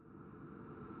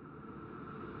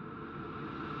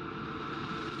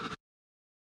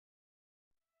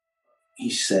He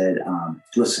said,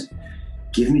 listen,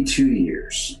 give me 2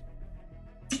 years.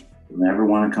 You'll never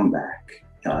want to come back.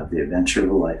 You'll have the adventure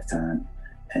of a lifetime,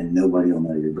 and nobody will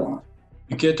know you're gone.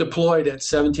 You get deployed at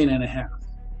 17 and a half.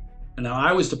 And now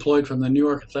I was deployed from the New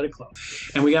York Athletic Club.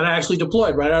 And we got actually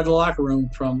deployed right out of the locker room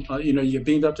from, you get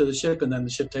beamed up to the ship, and then the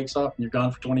ship takes off, and you're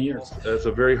gone for 20 years. It's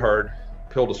a very hard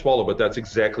pill to swallow, but that's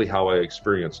exactly how I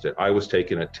experienced it. I was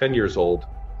taken at 10 years old.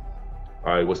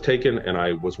 I was taken and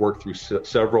I was worked through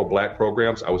several black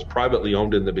programs. I was privately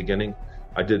owned in the beginning.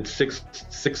 I did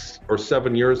six or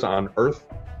 7 years on Earth.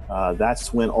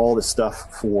 That's when all the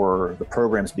stuff for the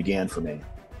programs began for me.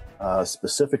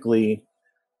 Specifically,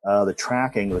 the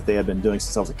tracking that they had been doing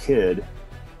since I was a kid,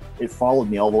 it followed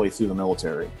me all the way through the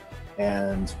military.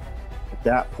 And at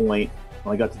that point,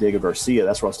 when I got to Diego Garcia,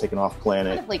 that's where I was taken off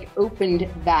planet. Kind of opened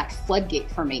that floodgate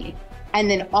for me. And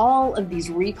then all of these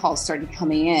recalls started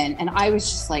coming in, and I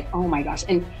was just like, oh my gosh.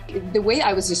 And the way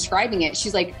I was describing it,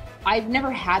 she's like, I've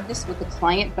never had this with a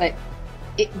client, but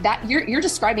you're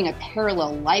describing a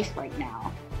parallel life right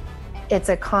now. It's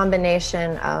a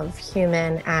combination of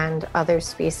human and other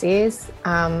species.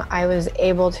 I was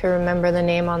able to remember the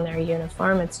name on their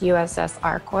uniform. It's USS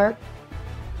ArcCorp.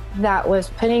 That was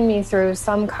putting me through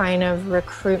some kind of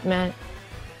recruitment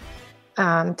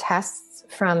tests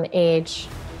from age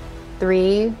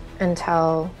 3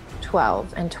 until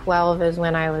 12. And 12 is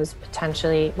when I was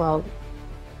potentially,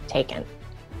 taken.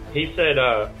 He said,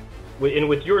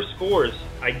 with your scores,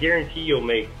 I guarantee you'll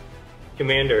make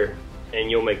commander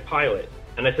and you'll make pilot.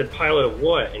 And I said, pilot of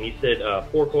what? And he said,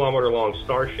 4-kilometer long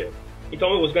Starship. He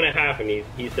told me what was going to happen.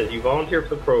 He says, you volunteer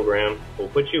for the program, we'll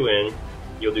put you in,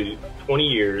 you'll do 20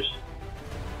 years,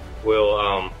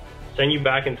 we'll send you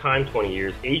back in time 20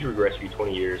 years, age regress you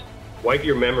 20 years, wipe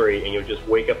your memory, and you'll just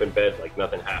wake up in bed like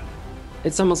nothing happened.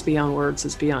 It's almost beyond words.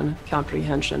 It's beyond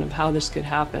comprehension of how this could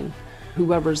happen.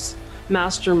 Whoever's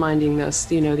masterminding this,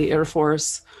 the Air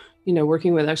Force,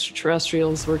 working with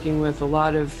extraterrestrials, working with a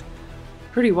lot of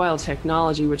pretty wild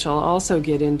technology, which I'll also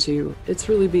get into, it's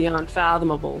really beyond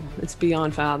fathomable. It's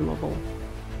beyond fathomable.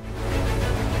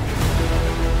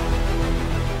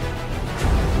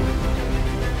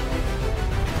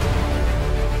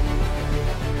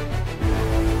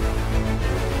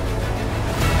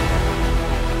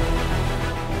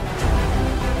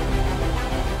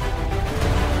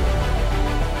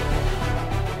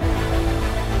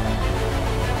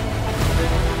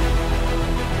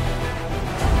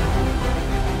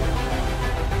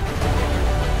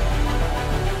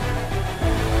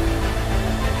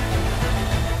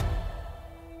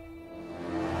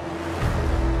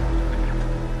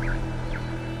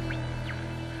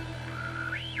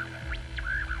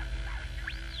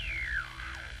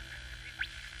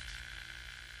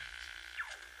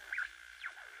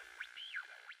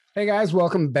 Hey guys,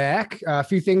 welcome back. A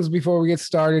few things before we get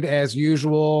started. As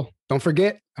usual, don't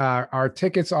forget our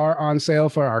tickets are on sale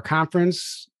for our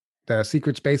conference, the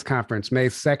Secret Space Conference, May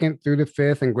 2nd through the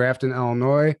 5th in Grafton,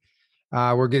 Illinois.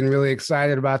 We're getting really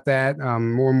excited about that.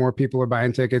 More and more people are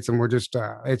buying tickets, and we're just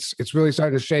it's really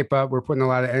starting to shape up. We're putting a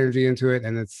lot of energy into it,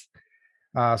 and it's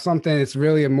something. It's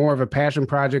really more of a passion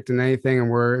project than anything,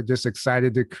 and we're just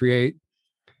excited to create.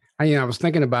 I was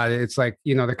thinking about it. It's like,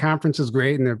 the conference is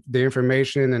great and the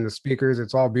information and the speakers,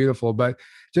 it's all beautiful. But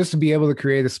just to be able to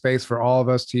create a space for all of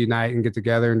us to unite and get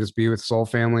together and just be with Soul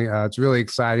Family, it's really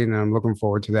exciting. And I'm looking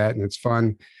forward to that. And it's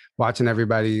fun watching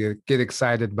everybody get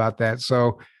excited about that.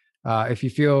 So if you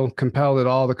feel compelled at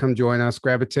all to come join us,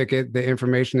 grab a ticket. The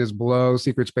information is below,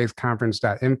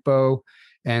 secretspaceconference.info.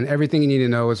 And everything you need to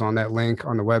know is on that link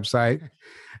on the website.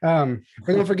 But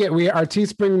don't forget, our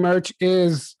Teespring merch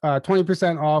is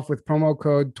 20% off with promo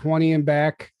code 20 and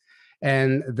back.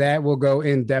 And that will go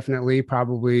indefinitely,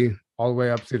 probably all the way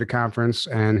up through the conference.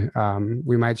 And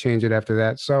we might change it after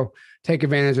that. So take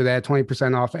advantage of that,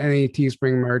 20% off any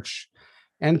Teespring merch.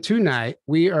 And tonight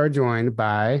we are joined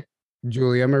by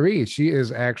Julia Marie. She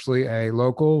is actually a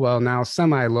local, now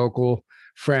semi-local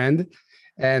friend.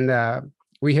 And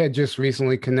we had just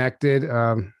recently connected,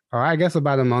 I guess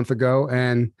about a month ago.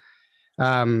 And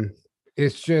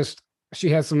it's just, she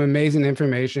has some amazing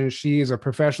information. She is a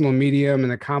professional medium,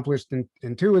 an accomplished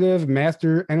intuitive,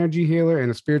 master energy healer, and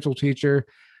a spiritual teacher.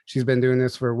 She's been doing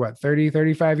this for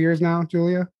 35 years now,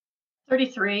 Julia?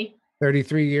 33.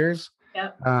 33 years?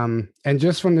 Yep. And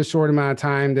just from the short amount of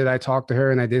time that I talked to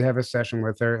her, and I did have a session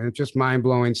with her, and it's just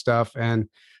mind-blowing stuff. And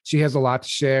she has a lot to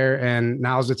share, and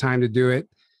now's the time to do it.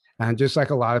 And just like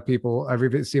a lot of people,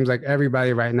 it seems like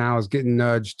everybody right now is getting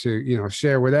nudged to,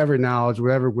 share whatever knowledge,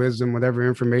 whatever wisdom, whatever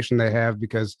information they have,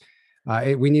 because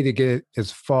we need to get it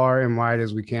as far and wide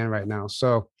as we can right now.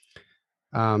 So,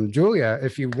 Julia,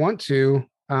 if you want to,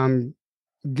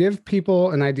 give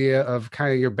people an idea of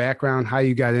kind of your background, how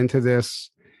you got into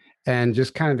this, and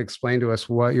just kind of explain to us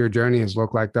what your journey has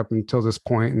looked like up until this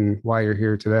point and why you're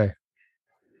here today.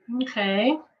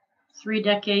 Okay. 3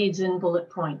 decades in bullet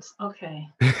points. Okay.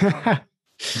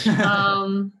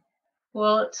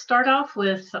 Well, start off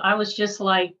with, I was just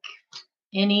like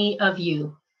any of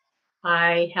you.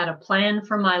 I had a plan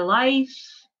for my life.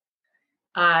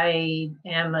 I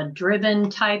am a driven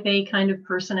type A kind of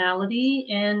personality,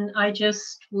 and I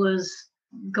just was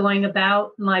going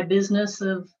about my business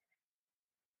of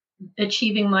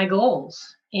achieving my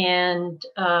goals. And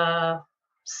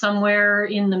somewhere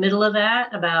in the middle of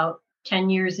that, about 10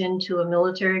 years into a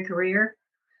military career,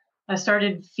 I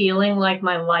started feeling like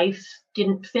my life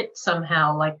didn't fit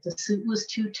somehow, like the suit was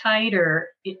too tight or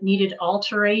it needed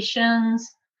alterations.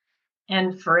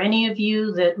 And for any of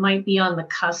you that might be on the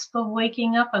cusp of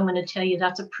waking up, I'm going to tell you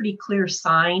that's a pretty clear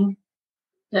sign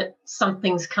that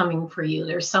something's coming for you.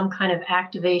 There's some kind of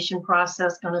activation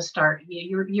process going to start.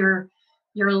 Your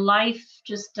life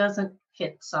just doesn't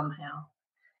fit somehow.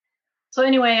 So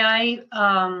anyway,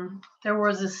 there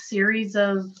was a series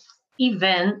of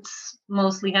events,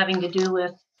 mostly having to do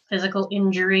with physical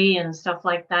injury and stuff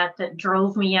like that, that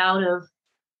drove me out of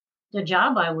the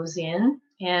job I was in.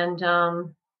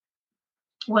 And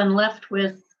when left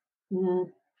with,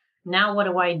 now what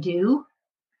do I do?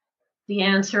 The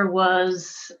answer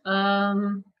was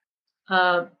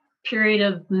a period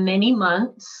of many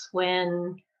months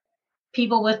when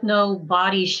people with no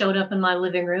body showed up in my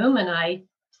living room, and I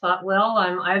thought, well,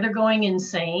 I'm either going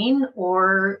insane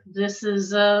or this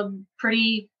is a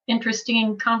pretty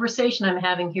interesting conversation I'm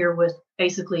having here with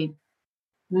basically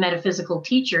metaphysical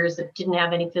teachers that didn't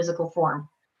have any physical form.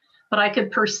 But I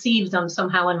could perceive them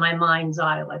somehow in my mind's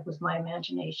eye, like with my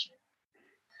imagination.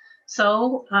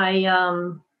 So I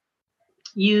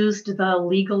used the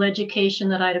legal education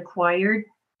that I'd acquired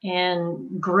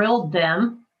and grilled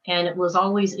them, and it was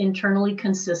always internally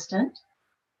consistent.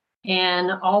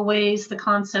 And always the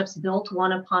concepts built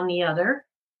one upon the other.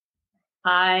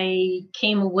 I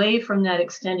came away from that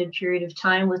extended period of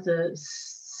time with a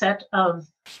set of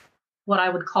what I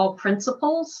would call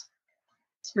principles,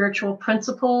 spiritual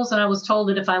principles. And I was told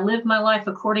that if I lived my life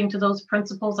according to those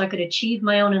principles, I could achieve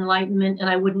my own enlightenment and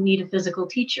I wouldn't need a physical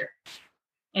teacher.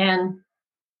 And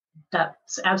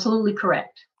that's absolutely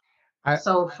correct.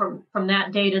 So from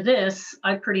that day to this,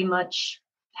 I pretty much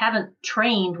haven't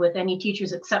trained with any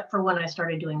teachers except for when I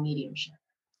started doing mediumship.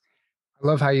 I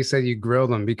love how you said you grill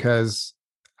them, because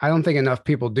I don't think enough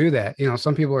people do that. You know,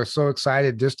 some people are so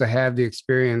excited just to have the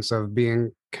experience of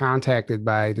being contacted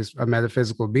by just a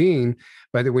metaphysical being,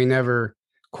 but we never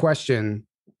question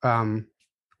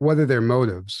what are their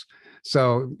motives.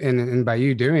 So, and by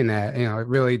you doing that, you know, it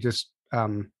really just, I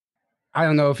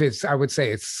don't know if it's, I would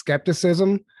say it's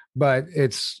skepticism, but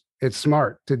it's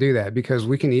smart to do that because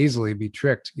we can easily be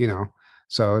tricked, you know,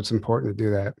 so it's important to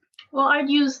do that. Well, I'd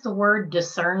use the word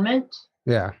discernment.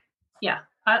 Yeah. Yeah.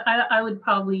 I would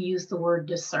probably use the word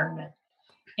discernment.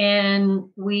 And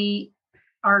we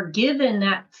are given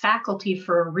that faculty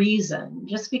for a reason.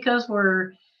 Just because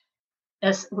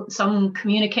some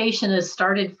communication is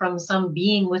started from some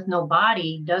being with no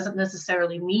body doesn't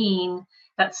necessarily mean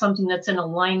that's something that's in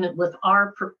alignment with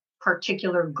our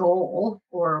particular goal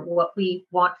or what we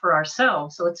want for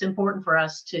ourselves. So it's important for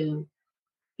us to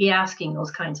be asking those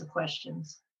kinds of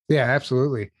questions. Yeah,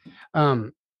 absolutely.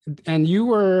 And you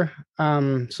were,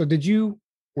 so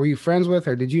were you friends with,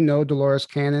 or did you know Dolores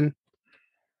Cannon?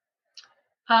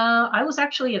 I was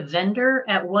actually a vendor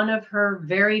at one of her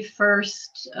very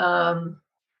first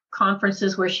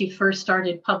conferences where she first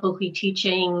started publicly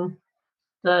teaching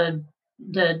her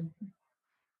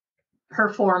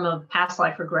form of past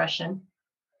life regression.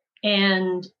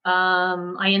 And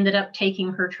I ended up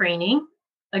taking her training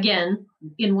again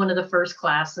in one of the first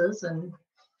classes and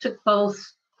took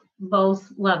both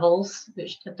levels,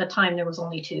 which at the time there was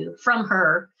only 2 from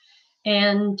her.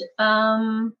 And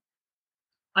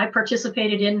I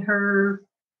participated in her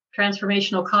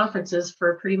transformational conferences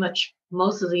for pretty much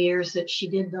most of the years that she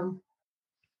did them.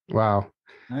 Wow.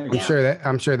 I'm sure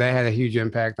that had a huge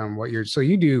impact on what you're, so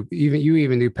you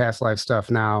even do past life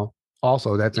stuff now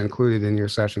also. That's included in your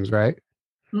sessions, right?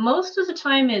 Most of the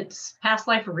time it's past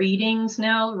life readings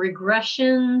now.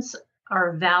 Regressions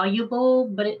are valuable,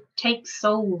 but it takes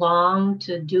so long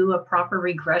to do a proper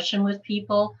regression with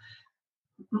people.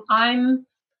 I'm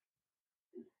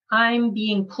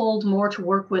being pulled more to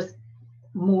work with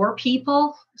more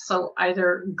people. So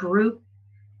either group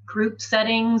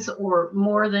settings or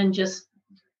more than just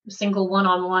single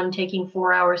one-on-one taking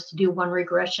 4 hours to do one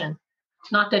regression.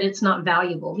 Not that it's not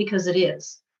valuable, because it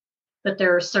is. but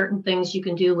there are certain things you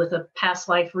can do with a past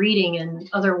life reading and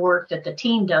other work that the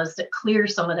team does that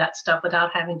clears some of that stuff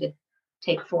without having to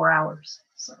take 4 hours.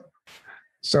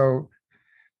 So,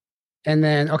 and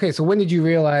then, okay, so when did you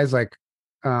realize, like,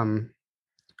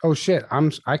 oh shit,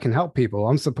 I can help people.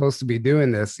 I'm supposed to be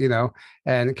doing this, you know,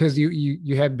 and because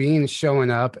you have beings showing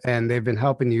up and they've been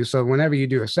helping you. So whenever you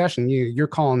do a session, you're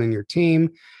calling in your team,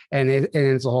 and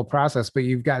it's a whole process, but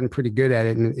you've gotten pretty good at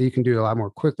it, and you can do it a lot more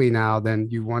quickly now than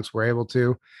you once were able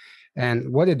to.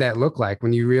 And what did that look like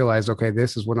when you realized, okay,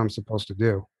 this is what I'm supposed to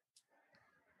do?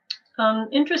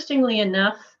 Interestingly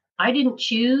enough, I didn't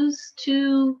choose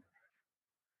to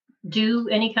do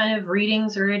any kind of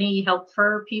readings or any help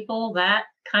for people. That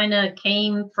kind of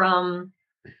came from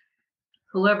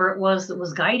whoever it was that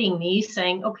was guiding me,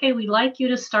 saying, okay, we'd like you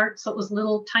to start. So it was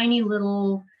tiny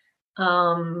little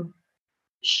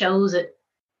shows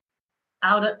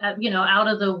out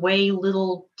of the way,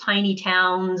 little tiny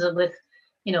towns with,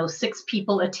 6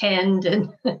 people attend.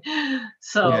 And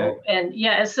so,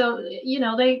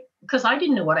 because I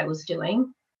didn't know what I was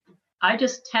doing. I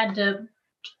just had to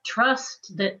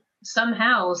trust that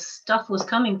somehow stuff was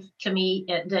coming to me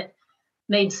that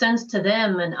made sense to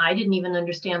them, and I didn't even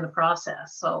understand the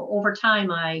process. So over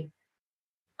time, I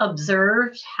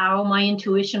observed how my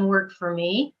intuition worked for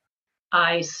me.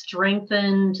 I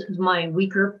strengthened my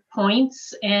weaker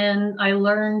points, and I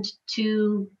learned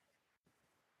to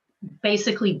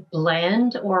basically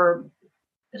blend, or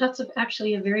that's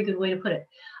actually a very good way to put it.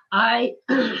 I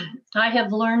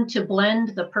have learned to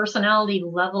blend the personality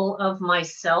level of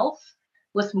myself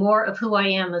with more of who I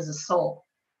am as a soul.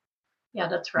 Yeah,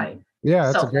 that's right.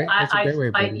 Yeah, that's a great way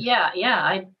of putting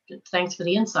it. Thanks for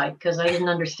the insight, because I didn't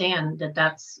understand that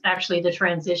that's actually the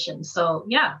transition. So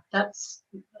yeah, that's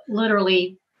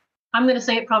literally, I'm going to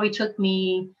say it probably took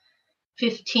me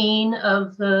 15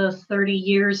 of the 30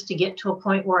 years to get to a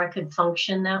point where I could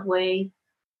function that way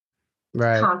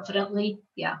confidently.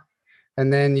 Yeah.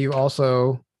 And then you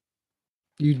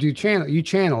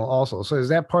channel also. So is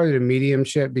that part of the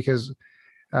mediumship? Because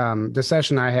the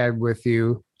session I had with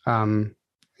you,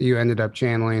 you ended up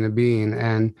channeling a being,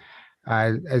 and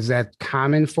is that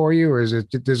common for you, or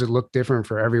does it look different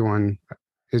for everyone?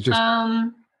 It's just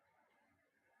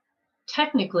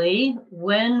technically,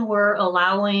 when we're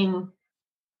allowing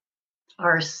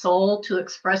our soul to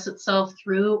express itself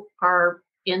through our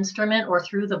instrument or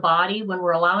through the body, when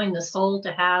we're allowing the soul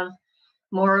to have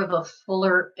more of a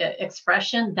fuller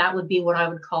expression, that would be what I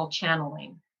would call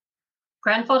channeling.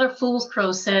 Grandfather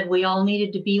Foolscrow said we all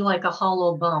needed to be like a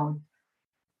hollow bone.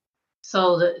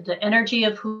 So the energy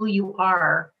of who you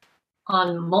are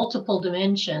on multiple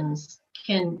dimensions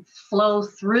can flow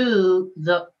through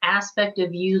the aspect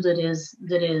of you that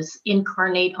is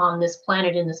incarnate on this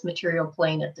planet, in this material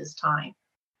plane at this time.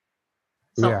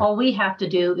 So all we have to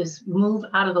do is move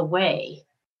out of the way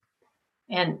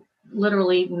and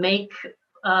literally make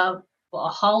a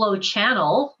hollow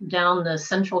channel down the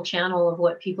central channel of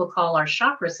what people call our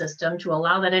chakra system, to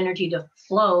allow that energy to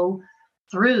flow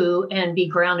through and be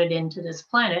grounded into this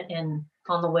planet, and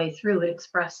on the way through it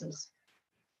expresses.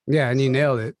 Yeah, and you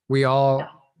nailed it. We all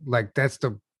that's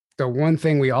the one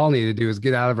thing we all need to do is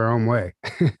get out of our own way.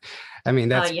 I mean,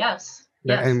 that's yes,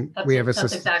 and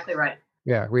that's exactly right.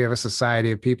 Yeah, we have a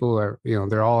society of people are,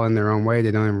 they're all in their own way.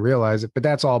 They don't even realize it, but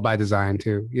that's all by design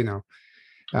too,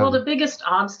 Well, the biggest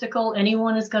obstacle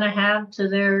anyone is going to have to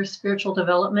their spiritual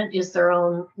development is their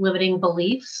own limiting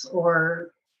beliefs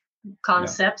or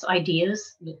concepts,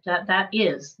 ideas.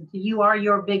 You are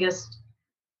your biggest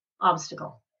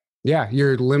obstacle. Yeah,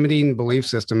 your limiting belief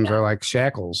systems are like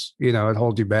shackles, it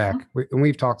holds you back. And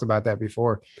we've talked about that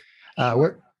before.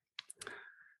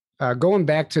 Going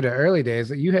back to the early days,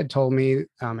 that you had told me,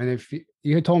 and if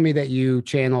you had told me that you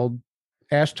channeled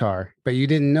Ashtar, but you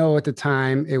didn't know at the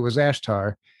time it was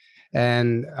Ashtar.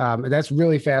 And that's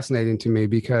really fascinating to me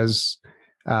because,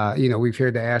 we've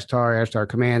heard the Ashtar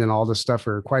command and all this stuff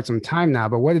for quite some time now,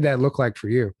 but what did that look like for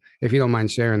you, if you don't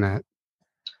mind sharing that?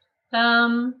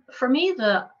 For me,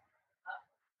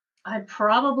 I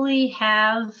probably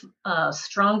have a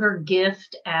stronger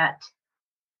gift at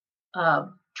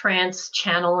trance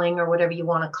channeling, or whatever you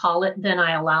want to call it, than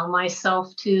I allow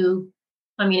myself to.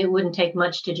 I mean, it wouldn't take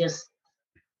much to just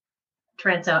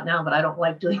trance out now, but I don't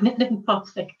like doing that in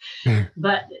public.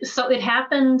 But so it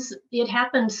happened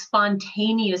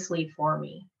spontaneously for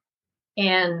me.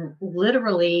 And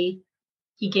literally,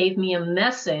 he gave me a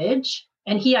message,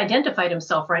 and he identified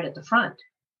himself right at the front.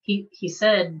 He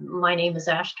said, "My name is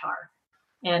Ashtar,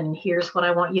 and here's what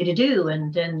I want you to do."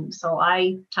 And then so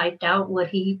I typed out what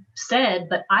he said,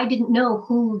 but I didn't know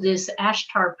who this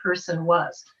Ashtar person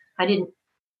was. I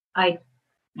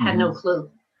had no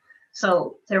clue.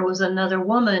 So there was another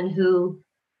woman who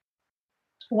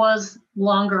was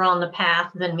longer on the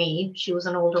path than me. She was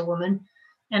an older woman.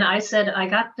 And I said, I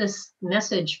got this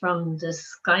message from this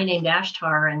guy named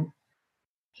Ashtar, and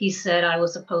he said I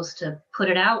was supposed to put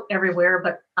it out everywhere,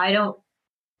 but I don't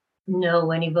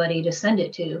know anybody to send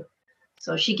it to.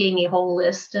 So she gave me a whole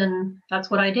list, and that's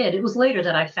what I did. It was later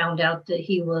that I found out that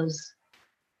he was,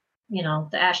 the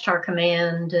Ashtar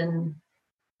Command and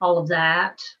all of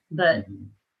that. But,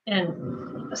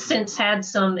 and since had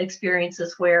some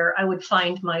experiences where I would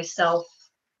find myself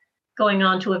going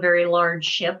on to a very large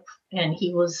ship, and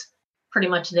he was pretty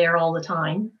much there all the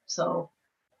time. So,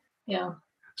 yeah.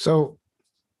 So,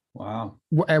 wow.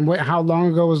 And how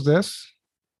long ago was this?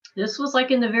 This was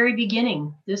like in the very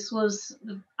beginning.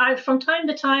 From time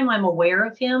to time, I'm aware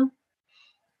of him.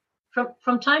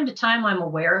 From time to time, I'm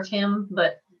aware of him,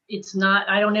 but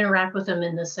I don't interact with him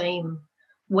in the same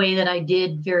way that I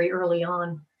did very early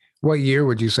on. What year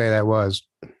would you say that was?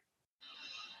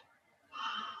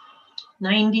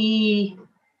 92,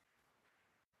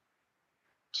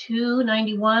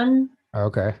 91.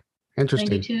 Okay. Interesting.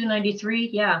 92, 93.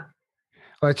 Yeah.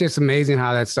 Well, it's just amazing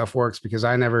how that stuff works, because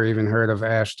I never even heard of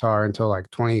Ashtar until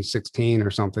like 2016 or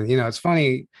something. It's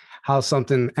funny how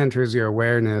something enters your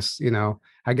awareness,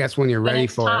 I guess when you're ready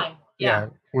for it. Yeah.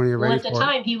 When you're ready for it. At the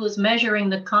time, he was measuring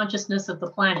the consciousness of the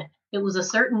planet. It was a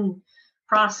certain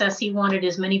process he wanted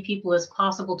as many people as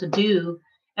possible to do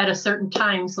at a certain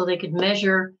time so they could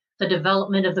measure the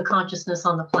development of the consciousness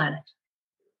on the planet.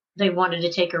 They wanted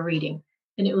to take a reading,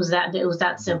 and it was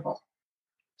that simple.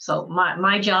 So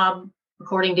my job,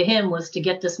 according to him, was to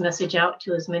get this message out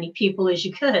to as many people as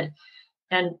you could.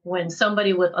 And when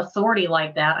somebody with authority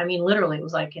like that, I mean, literally, it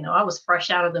was like, I was fresh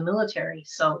out of the military.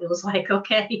 So it was like,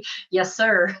 okay, yes,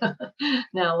 sir.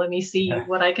 Now let me see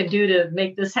what I can do to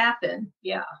make this happen.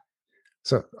 Yeah.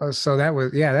 So that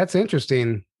was, that's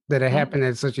interesting that it happened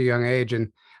at such a young age.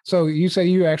 And so you say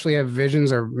you actually have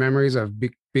visions or memories of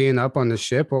being up on the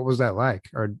ship. What was that like?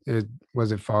 Or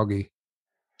was it foggy?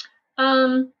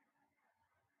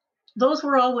 Those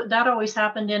were that always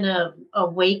happened in a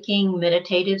waking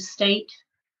meditative state.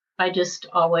 I just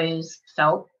always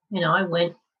felt, I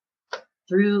went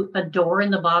through a door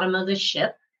in the bottom of the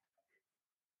ship,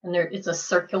 and it's a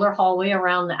circular hallway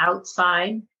around the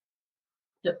outside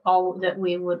that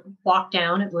we would walk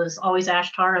down. It was always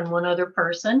Ashtar and one other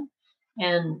person.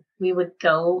 And we would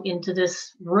go into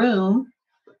this room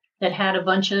that had a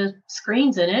bunch of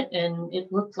screens in it, and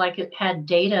it looked like it had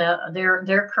data,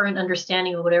 their current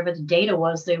understanding of whatever the data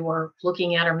was they were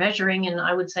looking at or measuring. And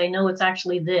I would say, no, it's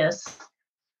actually this.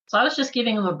 So I was just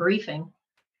giving them a briefing.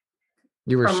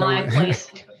 You were from my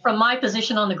place, from my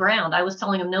position on the ground. I was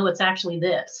telling them, no, it's actually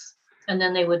this. And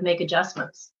then they would make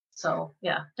adjustments. So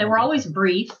yeah, they were always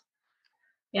brief.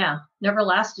 Yeah, never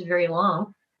lasted very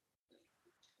long.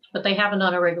 But they happened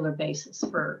on a regular basis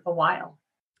for a while.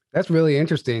 That's really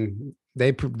interesting.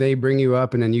 They bring you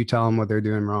up and then you tell them what they're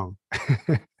doing wrong.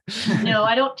 No,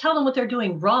 I don't tell them what they're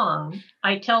doing wrong.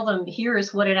 I tell them, here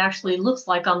is what it actually looks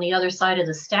like on the other side of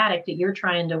the static that you're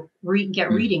trying to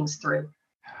get readings through.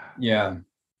 Yeah.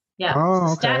 Yeah.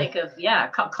 Oh, okay. Static of,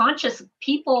 conscious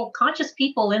people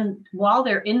while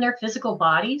they're in their physical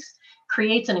bodies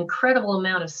creates an incredible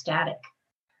amount of static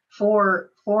for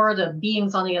the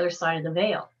beings on the other side of the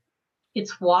veil.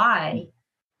 It's why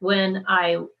when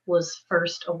I was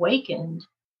first awakened,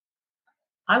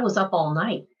 I was up all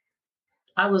night.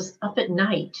 I was up at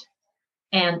night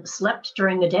and slept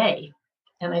during the day.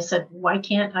 And I said, why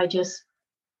can't I just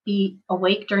be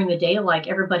awake during the day like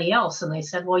everybody else? And they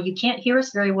said, well, you can't hear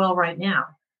us very well right now.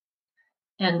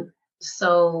 And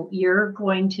so you're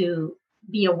going to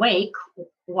be awake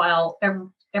while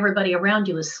everybody around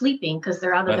you is sleeping because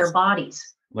they're out of their bodies.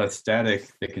 Less static.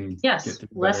 They can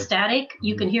less static.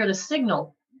 You can hear the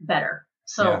signal better.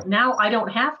 So now I don't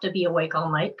have to be awake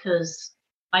all night because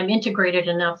I'm integrated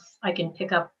enough. I can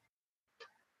pick up.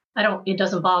 It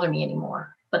doesn't bother me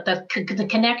anymore. But the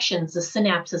connections, the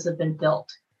synapses have been built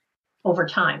over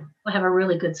time. I have a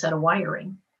really good set of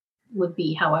wiring, would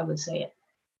be how I would say it.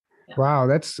 Yeah.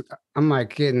 Wow, I'm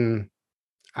like getting.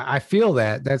 I feel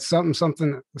that. That's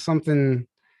something.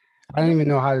 I don't even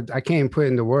know I can't even put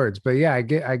it into words, but yeah, I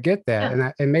get that.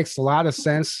 And it makes a lot of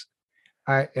sense.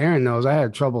 Aaron knows I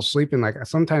had trouble sleeping. Like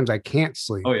sometimes I can't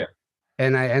sleep. Oh yeah.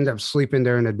 And I end up sleeping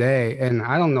during the day, and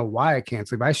I don't know why I can't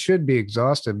sleep. I should be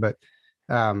exhausted, but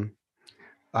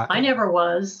I never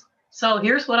was. So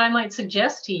here's what I might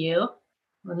suggest to you.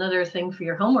 Another thing for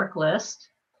your homework list.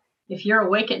 If you're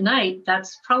awake at night,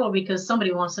 that's probably because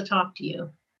somebody wants to talk to you.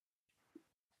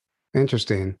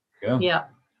 Interesting. Yeah. Yeah.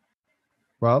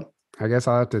 Well, I guess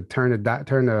I'll have to turn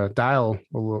the dial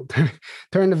a little,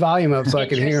 turn the volume up so I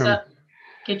can hear him.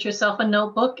 Get yourself a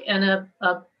notebook and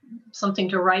a something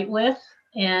to write with,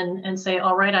 and say,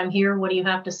 all right, I'm here. What do you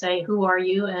have to say? Who are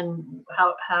you? And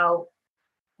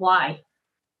why?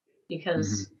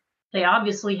 Because they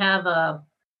obviously have a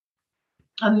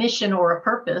mission or a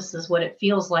purpose, is what it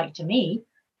feels like to me,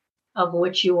 of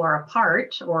which you are a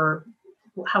part, or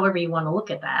however you want to look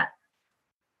at that.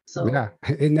 So yeah,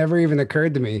 it never even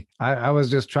occurred to me. I was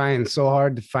just trying so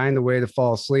hard to find a way to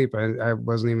fall asleep. I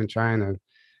wasn't even trying to.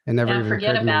 It never even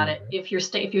forget occurred to about me. it.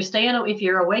 If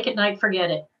you're awake at night, forget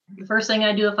it. The first thing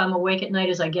I do if I'm awake at night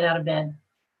is I get out of bed.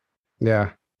 Yeah.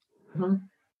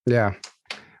 Yeah.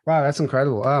 Wow, that's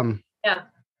incredible. Yeah.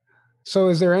 So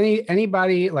is there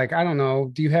anybody, like, I don't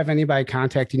know, do you have anybody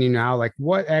contacting you now? Like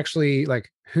what actually, like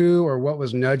who or what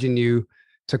was nudging you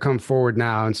to come forward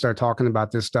now and start talking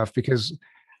about this stuff? Because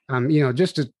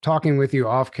just talking with you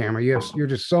off camera, you're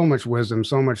just so much wisdom,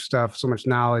 so much stuff, so much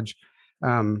knowledge.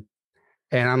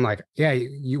 And I'm like, yeah,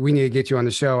 we need to get you on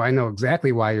the show. I know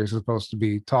exactly why you're supposed to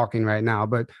be talking right now,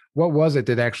 but what was it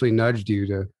that actually nudged you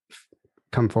to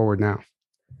come forward now?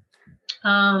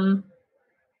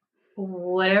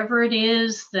 Whatever it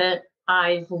is that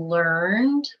I've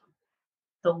learned,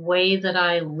 the way that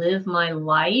I live my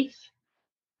life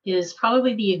is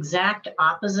probably the exact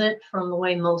opposite from the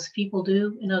way most people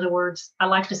do. In other words, I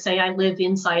like to say I live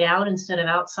inside out instead of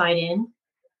outside in.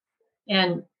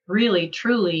 And really,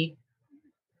 truly,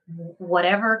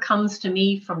 whatever comes to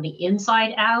me from the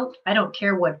inside out, I don't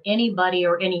care what anybody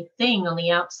or anything on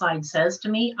the outside says to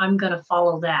me, I'm going to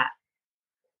follow that.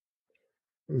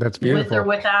 That's beautiful.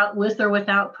 With or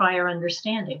without prior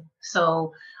understanding.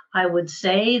 So I would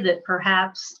say that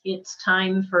perhaps it's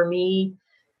time for me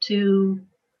to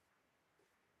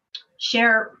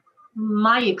share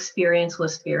my experience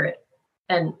with spirit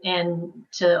and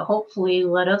to hopefully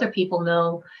let other people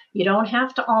know you don't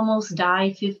have to almost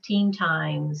die 15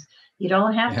 times. You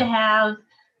don't have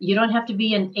to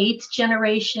be an 8th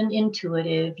generation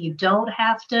intuitive. You don't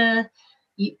have to,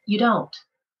 you don't.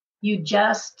 You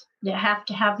just have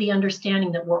to have the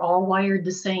understanding that we're all wired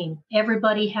the same.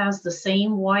 Everybody has the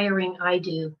same wiring I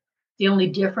do. The only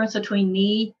difference between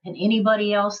me and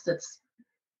anybody else that's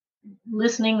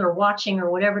listening or watching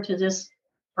or whatever to this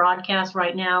broadcast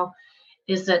right now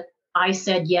is that I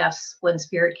said yes when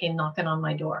spirit came knocking on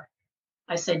my door.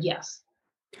 I said yes.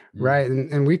 Right.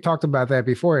 And we've talked about that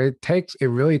before. It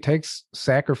really takes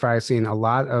sacrificing a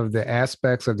lot of the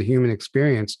aspects of the human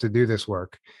experience to do this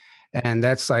work. And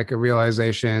that's like a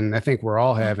realization I think we're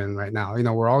all having right now.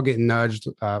 We're all getting nudged,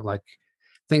 like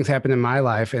things happen in my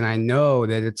life. And I know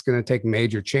that it's going to take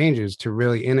major changes to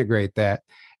really integrate that.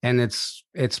 And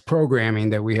it's programming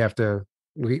that we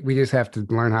just have to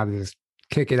learn how to just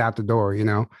kick it out the door,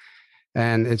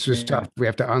 and it's just tough. We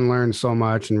have to unlearn so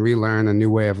much and relearn a new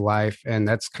way of life. And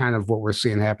that's kind of what we're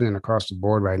seeing happening across the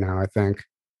board right now, I think.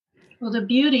 Well, the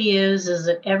beauty is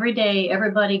that every day,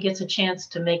 everybody gets a chance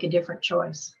to make a different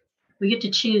choice. We get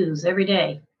to choose every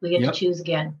day. We get to choose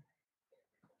again.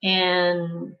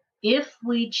 And if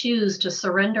we choose to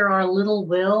surrender our little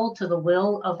will to the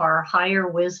will of our higher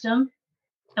wisdom,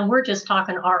 and we're just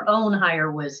talking our own higher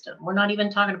wisdom. We're not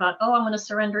even talking about, I'm going to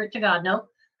surrender it to God. No,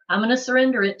 I'm going to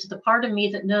surrender it to the part of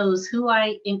me that knows who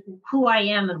I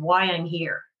am and why I'm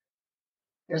here.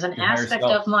 There's an aspect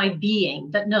of my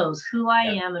being that knows who I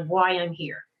am and why I'm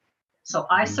here. So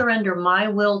I surrender my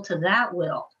will to that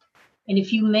will. And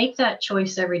if you make that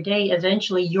choice every day,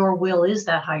 eventually your will is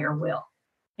that higher will,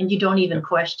 and you don't even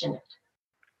question it.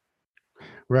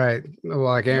 Right. Well,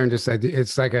 like Aaron just said,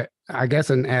 it's like I guess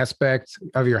an aspect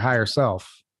of your higher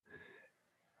self.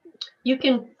 You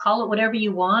can call it whatever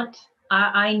you want.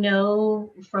 I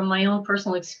know from my own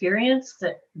personal experience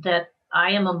that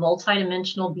I am a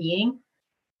multidimensional being,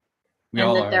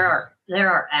 there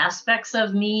are aspects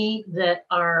of me that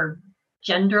are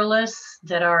genderless,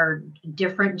 that are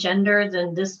different gender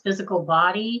than this physical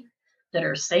body, that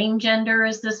are same gender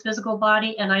as this physical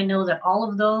body. And I know that all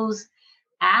of those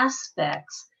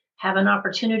aspects have an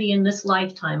opportunity in this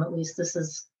lifetime, at least this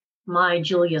is my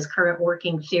Julia's current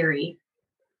working theory.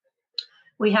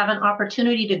 We have an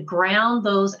opportunity to ground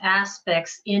those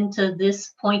aspects into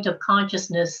this point of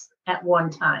consciousness at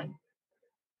one time.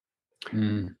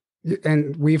 And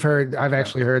I've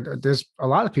actually heard there's a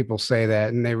lot of people say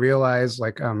that, and they realize,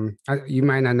 like, you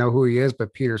might not know who he is,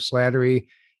 but Peter Slattery,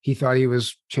 he thought he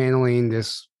was channeling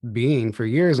this being for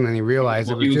years, and then he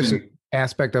realized it was just an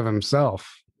aspect of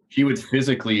himself. He would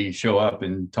physically show up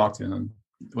and talk to him.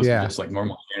 It wasn't just like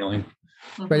normal channeling.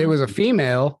 But it was a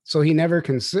female, so he never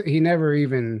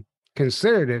even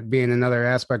considered it being another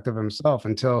aspect of himself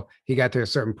until he got to a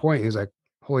certain point. He's like,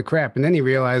 holy crap. And then he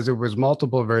realized there was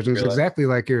multiple versions, exactly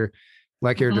like you're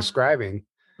describing.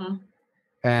 Mm-hmm.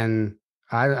 And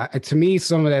I to me,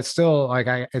 some of that's still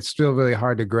like, it's still really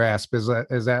hard to grasp. Is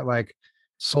that like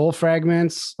soul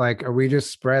fragments? Like, are we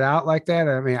just spread out like that?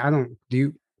 I mean,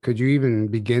 could you even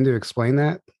begin to explain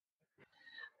that?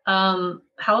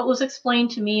 How it was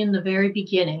explained to me in the very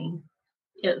beginning,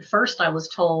 at first I was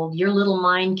told your little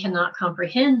mind cannot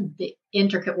comprehend the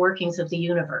intricate workings of the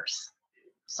universe.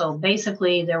 So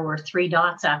basically there were 3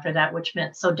 dots after that, which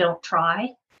meant, so don't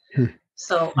try.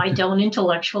 So I don't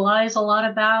intellectualize a lot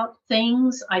about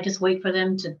things. I just wait for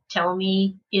them to tell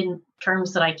me in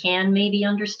terms that I can maybe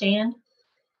understand.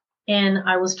 And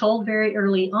I was told very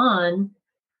early on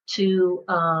to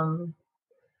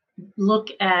look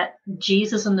at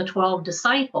Jesus and the 12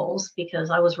 disciples,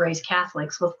 because I was raised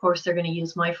Catholic. So of course they're going to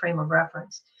use my frame of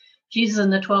reference. Jesus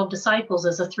and the 12 disciples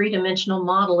as a 3-dimensional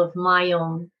model of my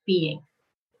own being.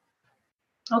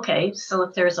 Okay, so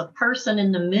if there's a person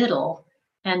in the middle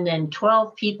and then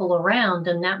 12 people around,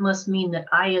 then that must mean that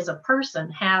I as a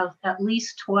person have at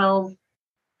least 12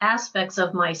 aspects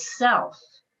of myself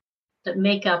that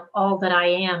make up all that I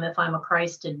am if I'm a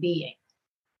Christed being.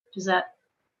 Does that?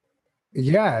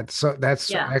 Yeah, so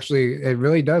that's actually, it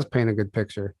really does paint a good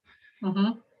picture.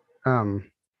 Mm-hmm.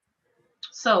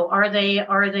 So are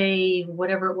they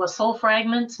whatever it was, soul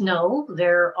fragments? No,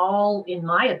 they're all, in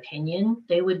my opinion,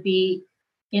 they would be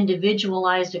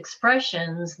individualized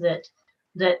expressions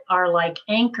that are like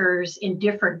anchors in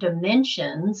different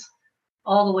dimensions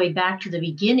all the way back to the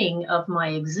beginning of my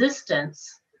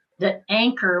existence, that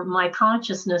anchor my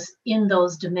consciousness in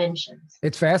those dimensions.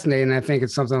 It's fascinating. I think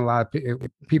it's something a lot of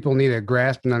people need to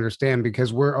grasp and understand,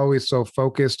 because we're always so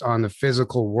focused on the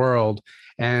physical world,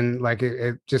 and like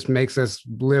it just makes us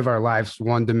live our lives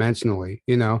one-dimensionally,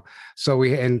 so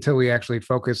until we actually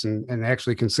focus and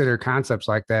actually consider concepts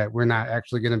like that, we're not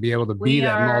actually going to be able to be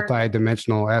that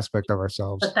multi-dimensional aspect of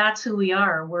ourselves. But that's who we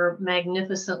are. We're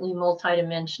magnificently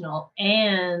multidimensional.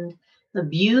 And the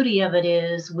beauty of it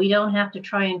is we don't have to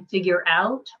try and figure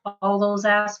out all those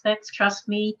aspects. Trust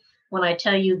me when I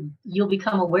tell you, you'll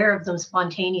become aware of them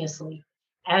spontaneously.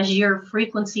 As your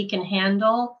frequency can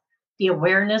handle the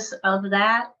awareness of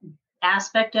that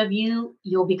aspect of you,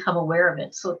 you'll become aware of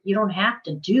it. So you don't have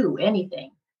to do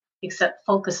anything except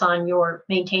focus on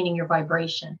maintaining your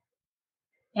vibration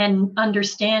and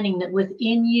understanding that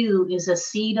within you is a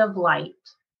seed of light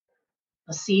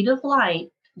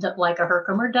that, like a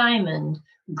Herkimer diamond,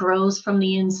 grows from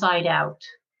the inside out.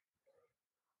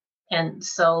 And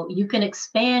so you can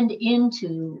expand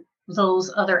into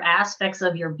those other aspects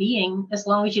of your being as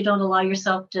long as you don't allow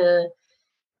yourself to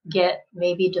get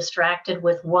maybe distracted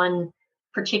with one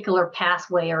particular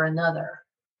pathway or another.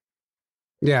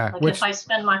 Yeah. Like if I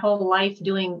spend my whole life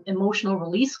doing emotional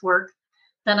release work,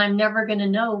 then I'm never going to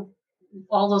know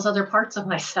all those other parts of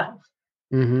myself.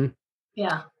 Mm-hmm.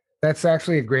 Yeah. That's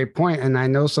actually a great point. And I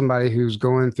know somebody who's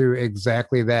going through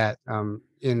exactly that.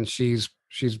 And she's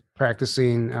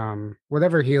practicing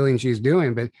whatever healing she's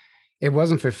doing, but it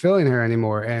wasn't fulfilling her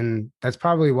anymore. And that's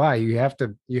probably why you have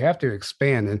to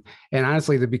expand. And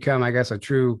honestly, to become, I guess, a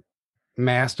true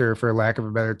master, for lack of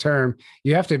a better term,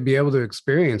 you have to be able to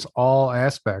experience all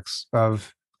aspects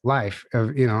of life,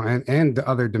 and the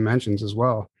other dimensions as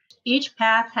well. Each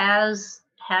path has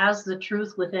the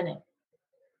truth within it.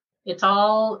 It's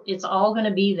all going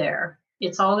to be there.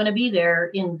 It's all going to be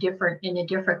there in a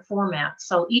different format.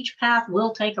 So each path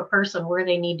will take a person where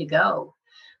they need to go,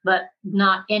 but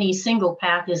not any single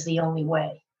path is the only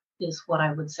way, is what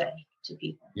I would say to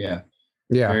people. Yeah.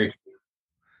 Yeah.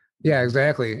 Yeah,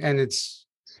 exactly. And it's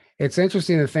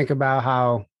interesting to think about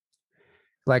how,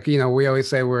 like, we always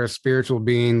say we're a spiritual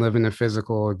being living a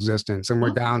physical existence, and we're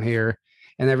down here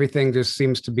and everything just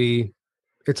seems to be,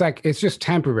 it's just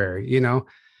temporary,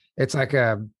 It's like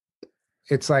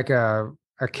a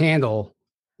candle,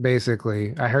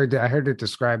 basically. I heard it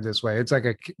described this way. It's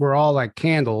like we're all like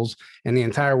candles, and the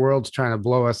entire world's trying to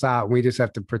blow us out. We just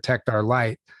have to protect our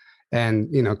light and,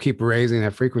 keep raising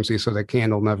that frequency so the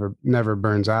candle never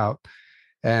burns out.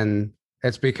 And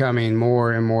it's becoming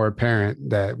more and more apparent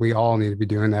that we all need to be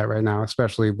doing that right now,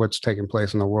 especially what's taking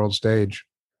place on the world stage.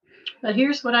 But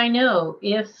here's what I know.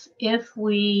 If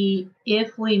we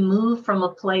move from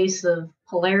a place of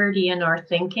polarity in our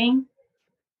thinking,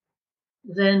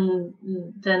 then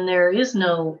there is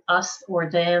no us or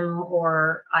them,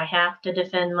 or I have to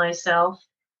defend myself.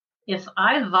 If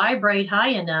I vibrate high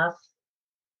enough,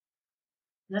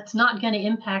 that's not going to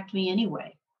impact me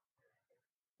anyway.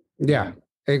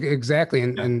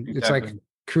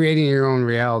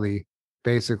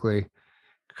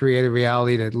 create a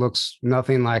reality that looks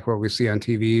nothing like what we see on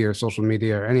TV or social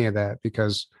media or any of that,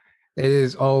 because it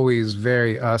is always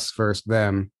very us versus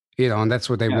them, you know, and that's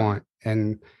what they want.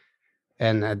 And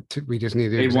we just need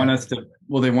to. They want us to.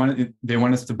 Well, they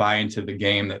want us to buy into the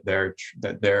game that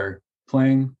they're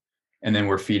playing, and then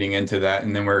we're feeding into that,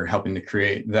 and then we're helping to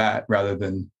create that rather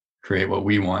than create what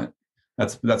we want.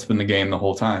 That's been the game the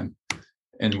whole time.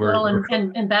 And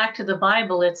and back to the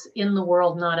Bible, it's in the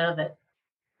world, not of it.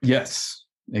 Yes,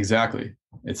 exactly.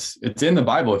 It's in the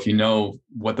Bible. If you know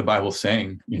what the Bible's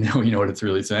saying, you know what it's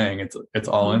really saying. It's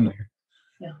all in there.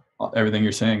 Yeah. Everything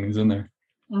you're saying is in there.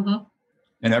 Mm-hmm.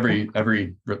 And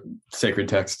every sacred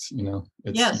text, you know,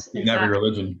 it's in every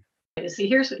religion. See,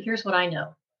 here's what I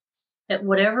know. That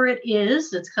whatever it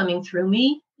is that's coming through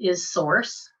me is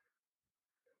source.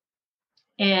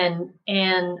 And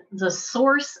the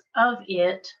source of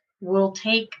it will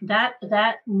take that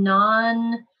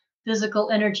non-physical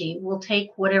energy will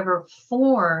take whatever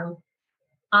form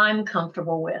I'm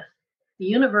comfortable with. The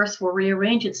universe will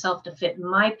rearrange itself to fit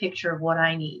my picture of what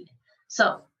I need.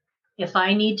 So if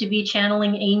I need to be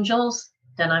channeling angels,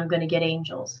 then I'm going to get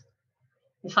angels.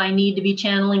 If I need to be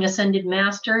channeling ascended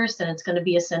masters, then it's going to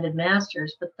be ascended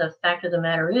masters. But the fact of the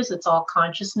matter is, it's all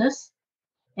consciousness,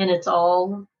 and it's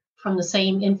all from the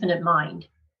same infinite mind,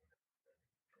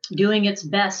 doing its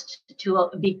best to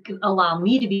allow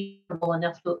me to be able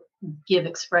enough to give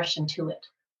expression to it.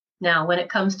 Now, when it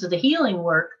comes to the healing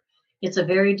work, it's a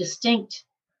very distinct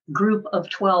group of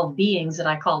 12 beings that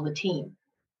I call the team.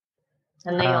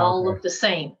 And they all look the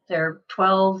same. They're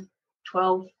 12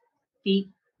 feet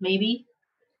maybe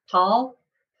tall.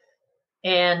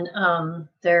 And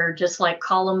they're just like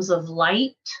columns of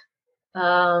light.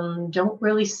 Don't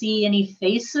really see any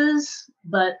faces,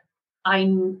 but I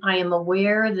am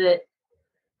aware that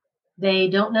they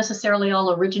don't necessarily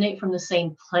all originate from the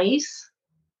same place,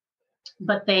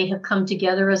 but they have come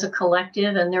together as a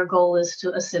collective, and their goal is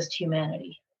to assist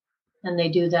humanity. And they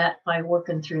do that by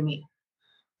working through me.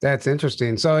 That's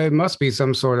interesting. So it must be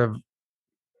some sort of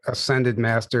ascended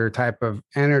master type of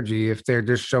energy if they're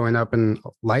just showing up in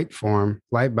light form,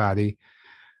 light body.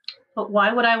 But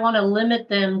why would I want to limit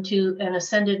them to an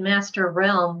ascended master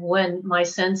realm when my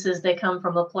sense is they come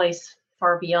from a place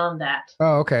far beyond that?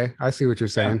 Oh, okay. I see what you're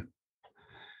saying. Yeah.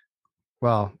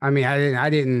 Well, I mean, I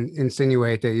didn't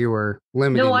insinuate that you were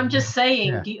limiting. No, I'm just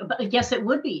saying, yes, it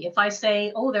would be. If I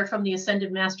say, oh, they're from the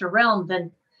ascended master realm,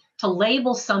 then to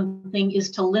label something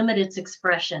is to limit its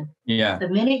expression. Yeah. The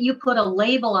minute you put a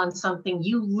label on something,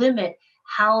 you limit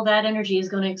how that energy is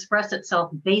going to express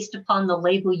itself based upon the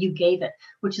label you gave it,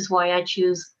 which is why I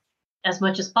choose as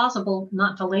much as possible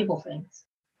not to label things.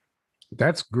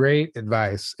 That's great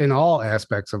advice in all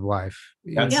aspects of life.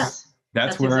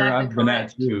 That's where exactly I've been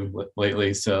at too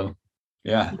lately. So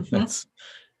yeah, that's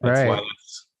right. Why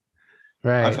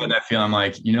right. I've had that feeling. I'm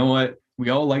like, you know what? We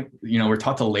all we're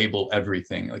taught to label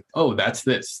everything like, oh, that's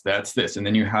this. And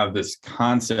then you have this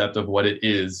concept of what it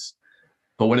is.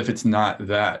 But what if it's not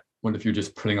that? What if you're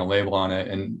just putting a label on it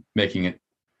and making it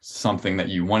something that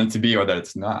you want it to be, or that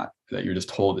it's not, that you're just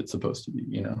told it's supposed to be,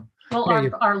 you know?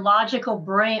 Well, our logical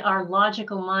brain, our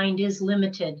logical mind is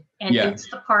limited, and it's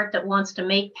the part that wants to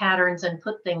make patterns and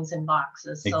put things in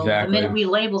boxes. So the minute we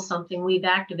label something, we've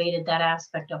activated that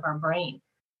aspect of our brain.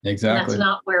 Exactly. And that's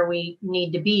not where we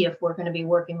need to be if we're going to be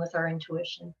working with our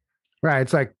intuition. Right.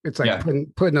 It's like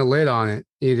putting a lid on it,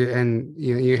 and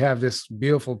you have this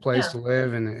beautiful place to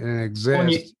live and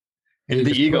exist. And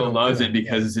the ego loves it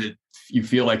because you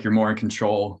feel like you're more in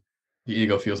control. The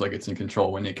ego feels like it's in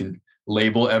control when it can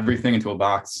label everything into a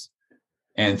box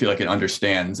and feel like it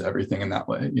understands everything in that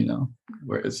way, you know,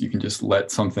 whereas you can just let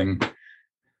something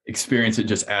experience it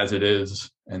just as it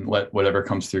is and let whatever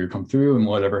comes through come through and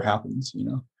whatever happens, you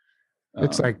know.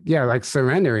 It's like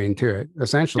surrendering to it,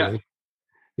 essentially.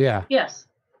 Yeah. Yes.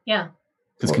 Yeah.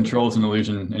 Because control is an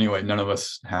illusion anyway. None of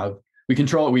us have. We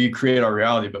control it. We create our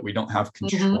reality, but we don't have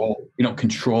control. Mm-hmm. We don't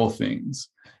control things.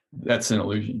 That's an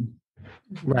illusion.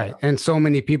 Right. And so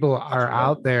many people are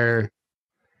out there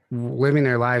living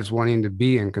their lives wanting to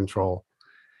be in control.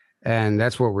 And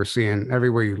that's what we're seeing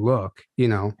everywhere you look, you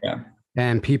know. Yeah.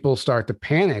 And people start to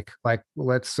panic. Like,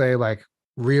 let's say, like,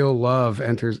 real love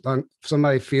enters,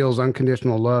 somebody feels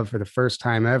unconditional love for the first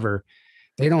time ever.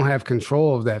 They don't have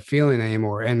control of that feeling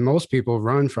anymore. And most people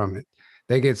run from it.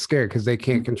 They get scared because they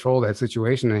can't control that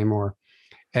situation anymore.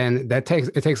 And it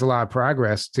takes a lot of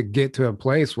progress to get to a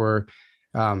place where,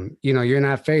 you're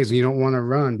not phased. You don't want to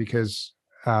run because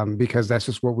that's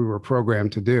just what we were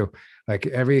programmed to do. Like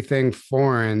everything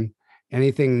foreign,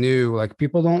 anything new, like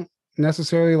people don't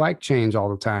necessarily like change all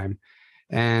the time.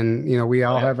 And, we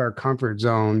all have our comfort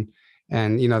zone,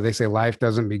 And, they say life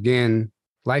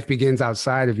begins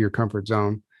outside of your comfort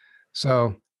zone.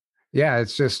 So yeah,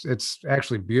 it's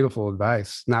actually beautiful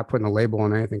advice, not putting a label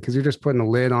on anything, because you're just putting a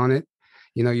lid on it.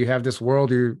 You have this world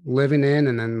you're living in,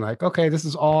 and then like, okay, this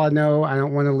is all I know. I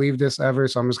don't want to leave this ever.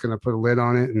 So I'm just going to put a lid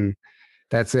on it, and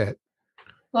that's it.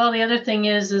 Well, the other thing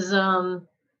is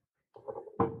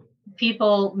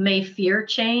people may fear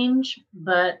change,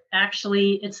 but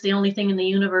actually it's the only thing in the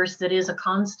universe that is a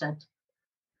constant.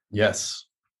 Yes.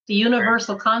 The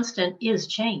universal constant is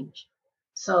change.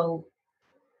 So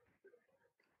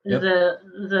I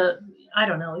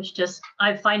don't know, it's just,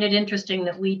 I find it interesting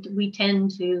that we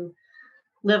tend to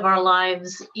live our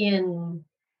lives in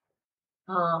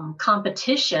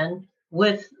competition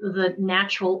with the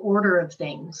natural order of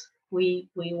things. We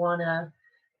want to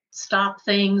stop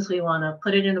things. We want to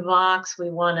put it in a box. We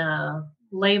want to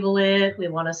label it. We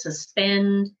want to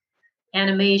suspend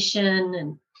animation.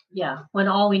 And when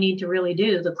all we need to really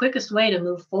do, the quickest way to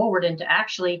move forward and to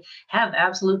actually have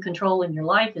absolute control in your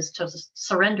life is to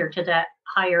surrender to that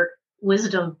higher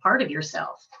wisdom part of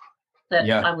yourself that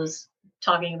I was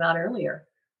talking about earlier.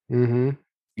 Mm-hmm.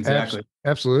 Exactly.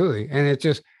 Absolutely.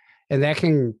 And that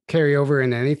can carry over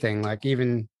into anything. Like,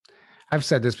 even I've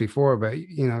said this before, but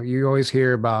you always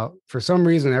hear about, for some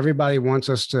reason, everybody wants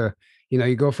us to,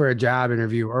 you go for a job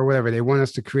interview or whatever. They want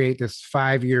us to create this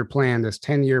 5-year plan, this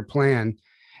 10-year plan,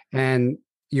 and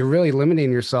you're really limiting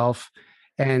yourself.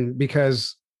 And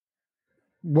because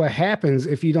what happens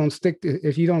if you don't stick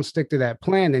to that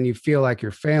plan, then you feel like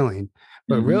you're failing.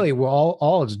 But really,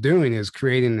 all it's doing is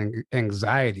creating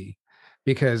anxiety,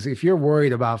 because if you're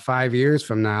worried about 5 years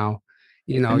from now,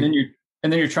 and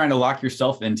then you're trying to lock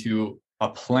yourself into a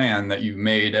plan that you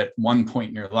made at one point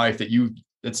in your life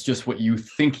that's just what you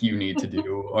think you need to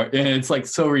do. And it's like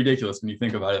so ridiculous when you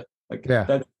think about it.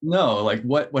 Like,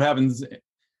 what happens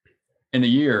in a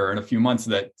year or in a few months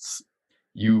that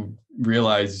you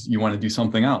realize you want to do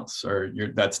something else, or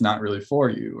that's not really for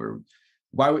you, or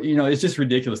why would, it's just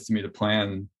ridiculous to me to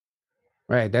plan.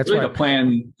 Right. That's really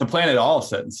why the plan it all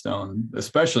set in stone,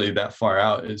 especially that far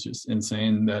out, is just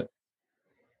insane that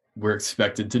we're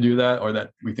expected to do that, or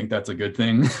that we think that's a good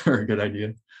thing or a good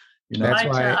idea.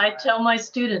 I tell my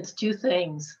students 2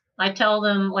 things. I tell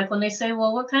them, like, when they say,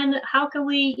 well, how can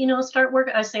we, start work?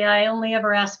 I say, I only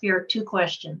ever ask Spirit 2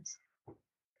 questions.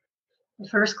 The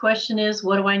first question is,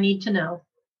 what do I need to know?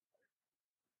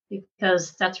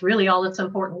 Because that's really all that's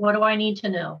important. What do I need to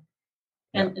know?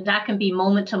 And that can be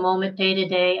moment to moment, day to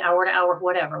day, hour to hour,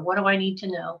 whatever. What do I need to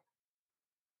know?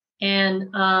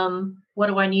 And what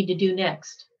do I need to do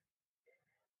next?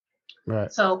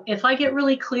 Right. So if I get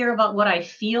really clear about what I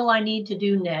feel I need to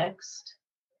do next,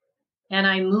 and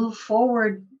I move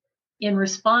forward in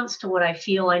response to what I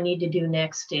feel I need to do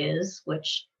next is,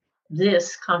 which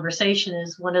this conversation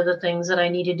is one of the things that I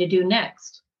needed to do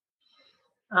next.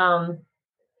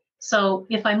 So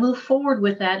if I move forward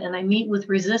with that and I meet with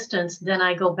resistance, then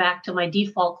I go back to my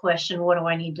default question, what do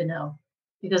I need to know?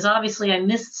 Because obviously I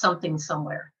missed something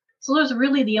somewhere. So those are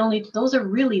really the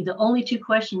only 2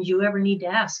 questions you ever need to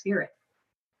ask Spirit.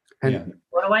 And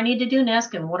what do I need to do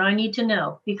next, and what do I need to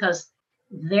know? Because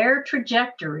their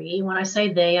trajectory, when I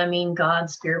say they, I mean God,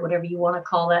 Spirit, whatever you want to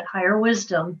call that, higher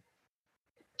wisdom,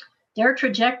 their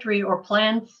trajectory or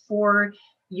plan for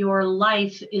your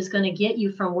life is going to get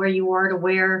you from where you are to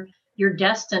where you're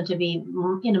destined to be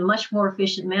in a much more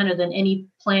efficient manner than any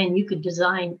plan you could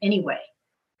design anyway.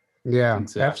 Yeah,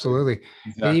 exactly. Absolutely.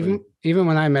 Exactly. Even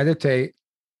when I meditate,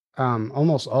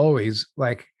 almost always,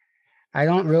 like, I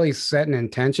don't really set an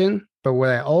intention, but what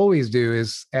I always do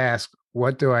is ask,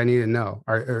 what do I need to know?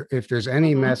 Or if there's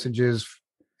any messages,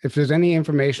 if there's any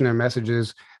information or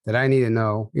messages that I need to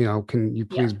know, can you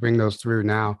please bring those through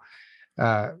now?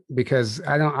 Because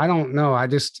I don't know.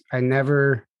 I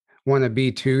never want to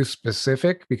be too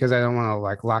specific, because I don't want to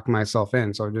like lock myself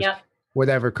in. So just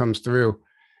whatever comes through.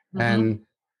 And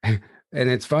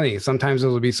it's funny. Sometimes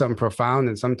it'll be something profound,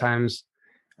 and sometimes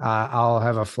I'll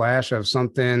have a flash of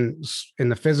something in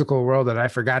the physical world that I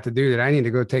forgot to do that I need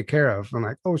to go take care of. I'm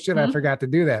like, oh shit, I forgot to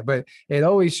do that. But it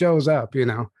always shows up,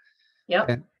 Yep.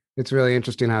 And it's really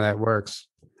interesting how that works.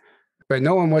 But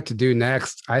knowing what to do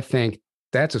next, I think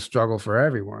that's a struggle for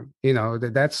everyone.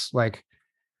 That's like,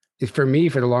 for me,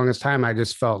 for the longest time, I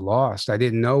just felt lost. I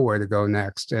didn't know where to go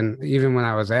next. And even when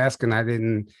I was asking,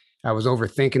 I was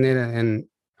overthinking it, and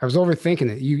I was overthinking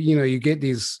it. You get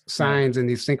these signs and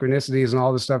these synchronicities and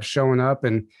all this stuff showing up,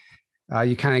 and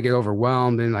you kind of get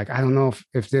overwhelmed and like, I don't know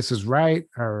if this is right,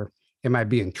 or am I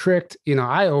being tricked?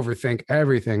 I overthink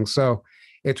everything. So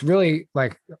it's really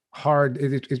like hard.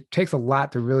 It takes a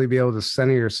lot to really be able to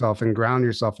center yourself and ground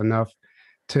yourself enough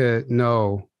to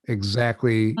know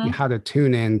exactly how to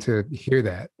tune in to hear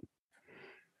that?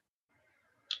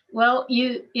 Well,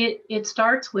 it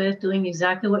starts with doing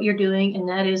exactly what you're doing, and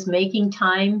that is making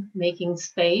time, making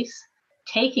space,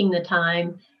 taking the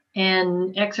time,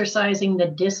 and exercising the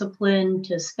discipline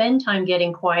to spend time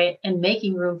getting quiet and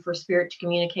making room for spirit to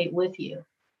communicate with you.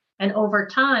 And over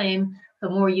time, the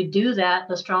more you do that,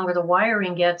 the stronger the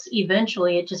wiring gets.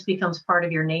 Eventually, it just becomes part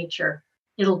of your nature.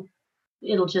 It'll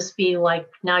just be like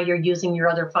now you're using your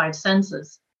other 5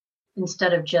 senses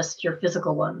instead of just your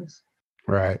physical ones.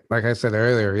 Right. Like I said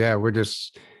earlier, yeah, we're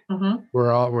just,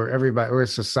 we're a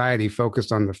society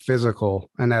focused on the physical,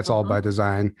 and that's all by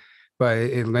design, but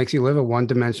it makes you live a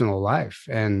one-dimensional life.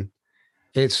 And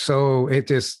it's so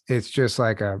redundant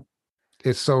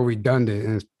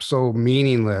and it's so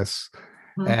meaninless.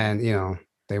 And, you know,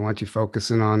 they want you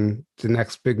focusing on the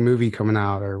next big movie coming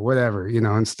out or whatever, you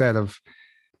know, instead of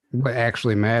what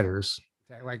actually matters.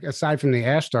 Like aside from the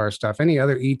Ashtar stuff, any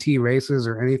other ET races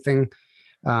or anything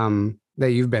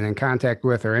that you've been in contact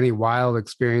with, or any wild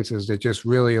experiences that just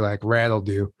really like rattled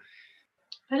you?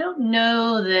 I don't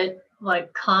know that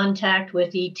like contact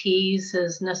with ETs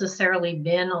has necessarily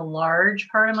been a large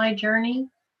part of my journey.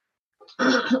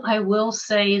 I will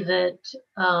say that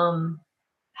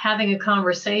having a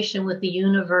conversation with the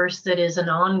universe that is an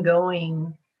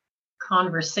ongoing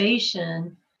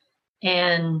conversation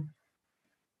and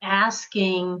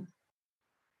asking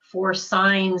for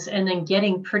signs and then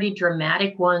getting pretty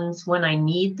dramatic ones when I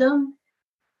need them,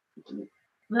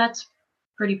 that's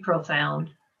pretty profound.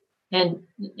 And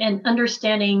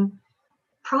understanding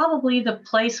probably the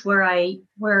place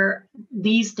where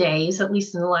these days, at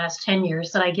least in the last 10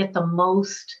 years, that I get the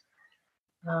most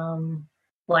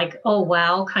like, oh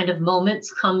wow, kind of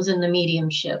moments comes in the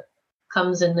mediumship,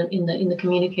 comes in the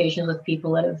communication with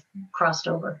people that have crossed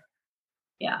over.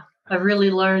 Yeah. I've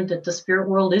really learned that the spirit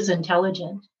world is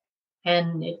intelligent,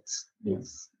 and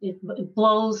it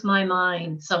blows my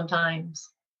mind sometimes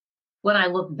when I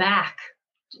look back,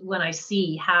 when I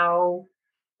see how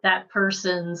that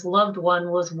person's loved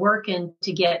one was working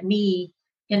to get me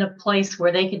in a place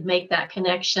where they could make that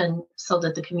connection so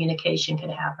that the communication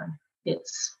could happen.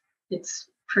 It's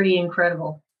pretty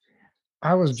incredible.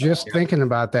 I was just thinking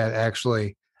about that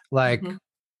actually. Like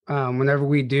whenever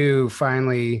we do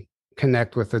finally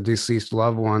connect with a deceased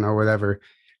loved one or whatever,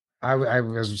 I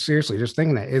was seriously just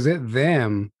thinking that, is it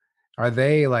them? Are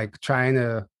they like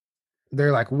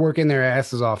they're like working their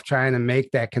asses off trying to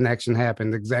make that connection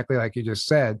happen, exactly like you just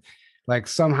said, like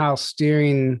somehow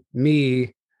steering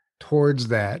me towards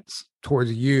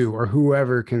you or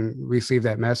whoever can receive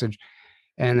that message.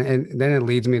 And then it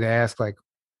leads me to ask, like,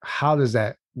 how does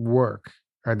that work?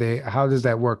 How does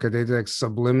that work? Are they like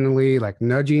subliminally like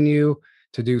nudging you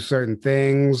to do certain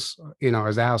things? You know,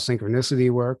 is that how synchronicity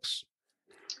works?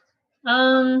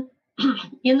 In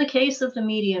the case of the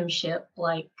mediumship,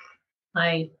 like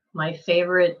my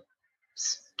favorite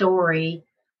story.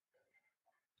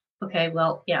 Okay,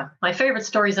 well, yeah, my favorite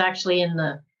story is actually in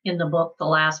the book, The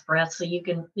Last Breath. So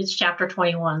it's chapter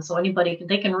 21. So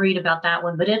they can read about that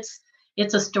one, but it's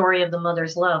a story of the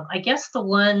mother's love. I guess the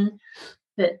one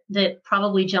that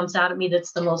probably jumps out at me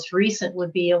that's the most recent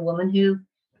would be a woman who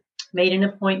made an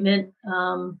appointment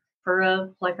for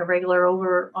a regular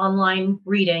over online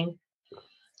reading.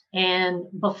 And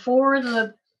before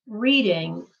the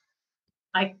reading,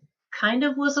 I kind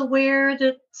of was aware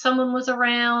that someone was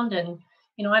around, and,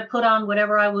 you know, I put on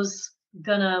whatever I was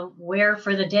gonna wear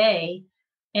for the day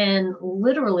and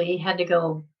literally had to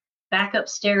go back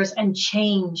upstairs and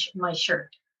change my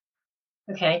shirt.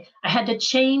 Okay. I had to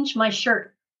change my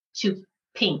shirt to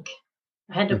pink.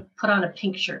 I had to put on a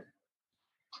pink shirt.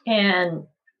 And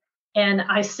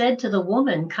I said to the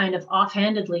woman kind of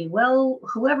offhandedly, well,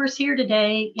 whoever's here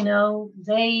today, you know,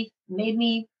 they made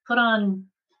me put on,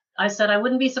 I said, I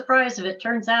wouldn't be surprised if it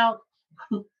turns out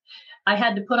I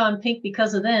had to put on pink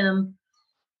because of them.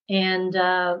 And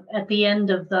at the end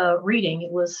of the reading,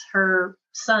 it was her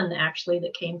son actually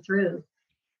that came through.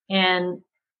 And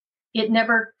it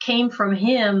never came from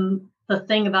him, the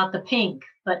thing about the pink.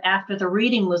 But after the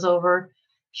reading was over,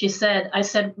 I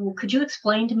said, well, could you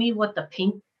explain to me what the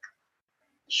pink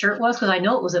shirt was? Because I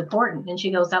know it was important. And she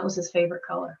goes, that was his favorite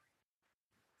color.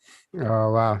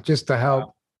 Oh, wow. Just to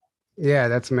help. Yeah,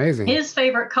 that's amazing. His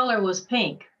favorite color was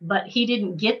pink, but he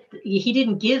didn't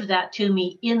give that to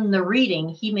me in the reading.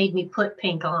 He made me put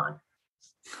pink on.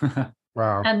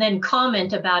 Wow. And then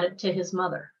comment about it to his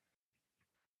mother.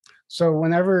 So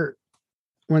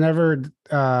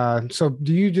so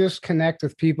do you just connect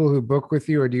with people who book with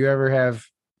you, or do you ever have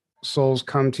souls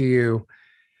come to you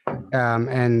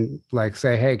and like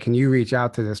say, hey, can you reach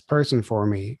out to this person for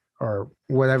me? or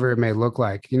whatever it may look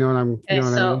like. You know what I'm, Okay, you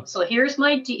know what I mean? so here's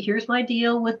my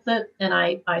deal with and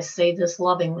I say this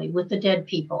lovingly, with the dead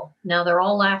people. Now they're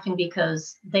all laughing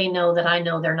because they know that I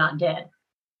know they're not dead.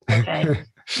 Okay.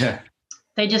 Yeah.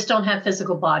 They just don't have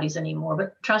physical bodies anymore,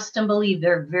 but trust and believe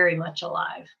they're very much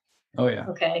alive. Oh yeah.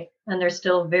 Okay. And they're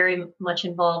still very much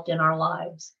involved in our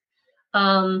lives.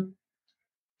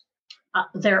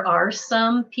 There are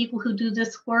some people who do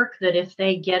this work that if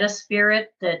they get a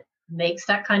spirit that makes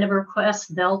that kind of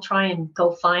request, they'll try and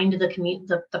go find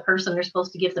the person they're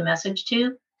supposed to give the message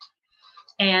to.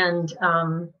 And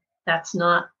that's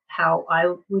not how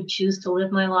I would choose to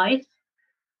live my life.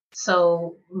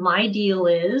 So my deal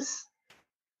is,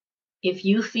 if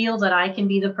you feel that I can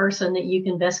be the person that you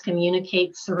can best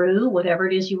communicate through whatever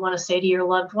it is you want to say to your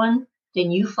loved one,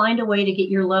 then you find a way to get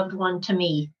your loved one to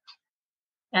me,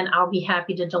 and I'll be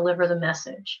happy to deliver the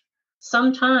message.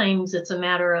 Sometimes it's a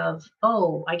matter of,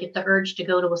 oh, I get the urge to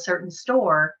go to a certain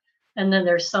store, and then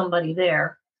there's somebody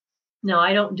there. No,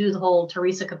 I don't do the whole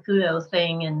Teresa Caputo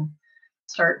thing and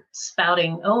start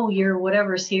spouting, oh, you're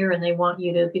whatever's here, and they want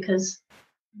you to, because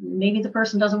maybe the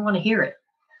person doesn't want to hear it.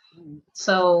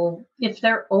 So if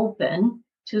they're open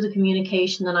to the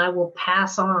communication, then I will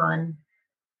pass on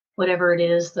whatever it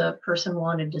is the person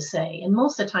wanted to say. And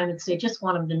most of the time, it's they just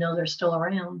want them to know they're still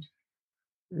around.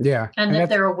 Yeah. And that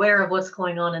they're aware of what's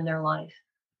going on in their life.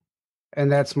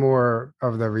 And that's more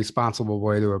of the responsible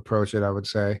way to approach it, I would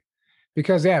say.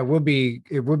 Because yeah,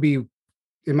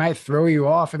 it might throw you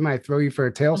off. It might throw you for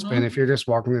a tailspin if you're just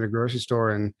walking to the grocery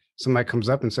store and somebody comes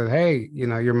up and says, hey, you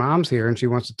know, your mom's here and she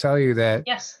wants to tell you that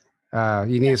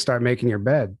you need to start making your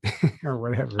bed or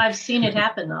whatever. I've seen it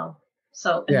happen though.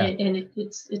 So,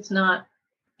 it's not,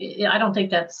 I don't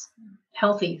think that's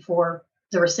healthy for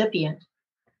the recipient.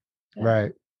 Yeah.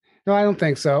 Right. No, I don't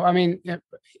think so. I mean,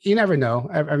 you never know.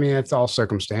 I mean, it's all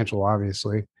circumstantial,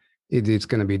 obviously. It's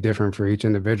going to be different for each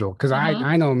individual. Because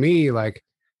I know me, like,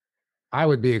 I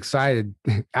would be excited.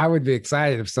 I would be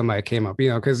excited if somebody came up, you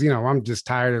know, because, you know, I'm just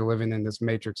tired of living in this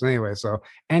matrix anyway. So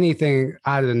anything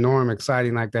out of the norm,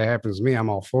 exciting like that happens to me, I'm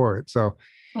all for it. So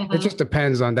it just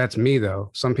depends on, that's me though.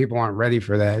 Some people aren't ready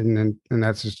for that. And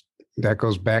that's just, that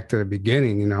goes back to the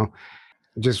beginning, you know,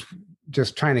 just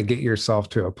trying to get yourself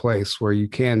to a place where you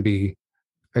can be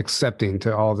accepting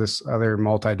to all this other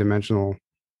multidimensional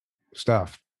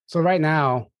stuff. So right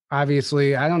now,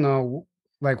 obviously, I don't know,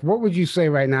 like, what would you say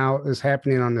right now is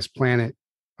happening on this planet,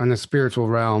 on the spiritual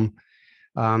realm?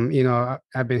 You know,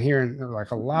 I've been hearing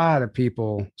like a lot of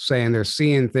people saying they're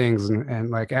seeing things and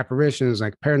like apparitions,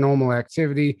 like paranormal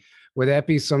activity. Would that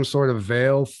be some sort of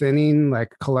veil thinning,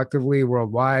 like collectively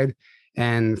worldwide,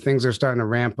 and things are starting to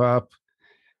ramp up?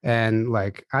 And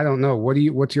like, I don't know,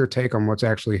 what's your take on what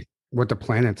the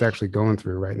planet's actually going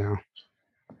through right now?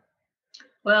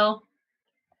 Well,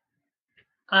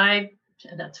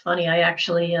 that's funny. I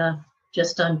actually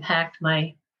just unpacked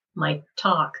my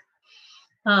talk.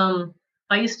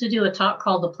 I used to do a talk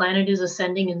called The Planet is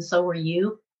Ascending and So Are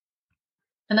You.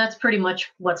 And that's pretty much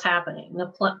what's happening.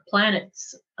 The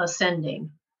planet's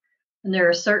ascending. And there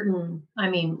are certain,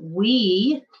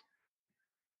 we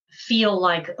feel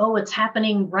like, oh, it's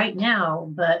happening right now,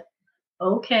 but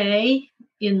okay,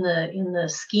 in the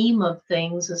scheme of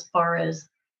things, as far as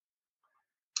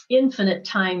infinite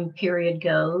time period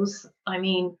goes, I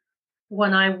mean,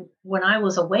 when I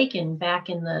was awakened back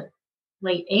in the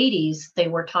late 80s, they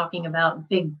were talking about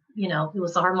big, you know, it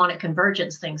was the harmonic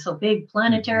convergence thing. So big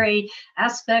planetary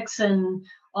aspects and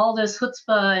all this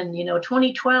chutzpah and, you know,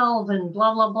 2012 and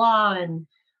blah, blah, blah. And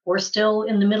we're still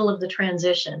in the middle of the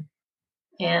transition.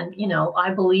 And, you know,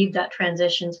 I believe that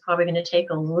transition is probably going to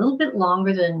take a little bit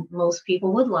longer than most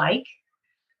people would like,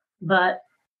 but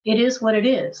it is what it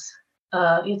is.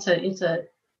 It's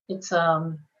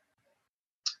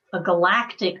a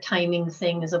galactic timing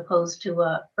thing as opposed to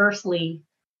a earthly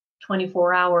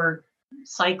 24-hour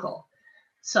cycle.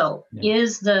 So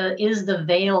is the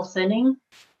veil thinning?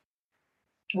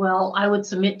 Well, I would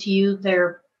submit to you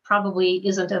there probably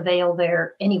isn't a veil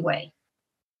there anyway.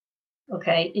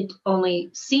 Okay,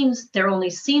 there only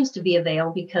seems to be a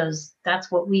veil because that's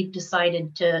what we've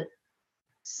decided to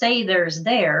say there's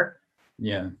there.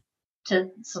 Yeah.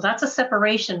 So that's a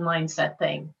separation mindset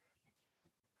thing.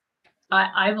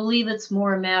 I believe it's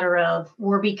more a matter of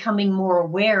we're becoming more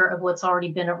aware of what's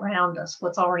already been around us,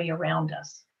 what's already around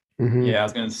us. Yeah, I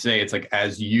was going to say, it's like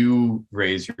as you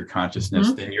raise your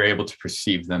consciousness, then you're able to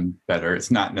perceive them better.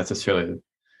 It's not necessarily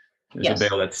there's a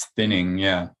veil that's thinning.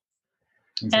 Yeah.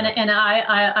 Exactly. And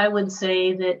I would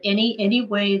say that any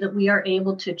way that we are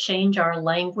able to change our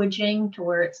languaging to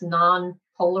where it's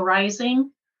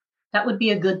non-polarizing, that would be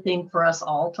a good thing for us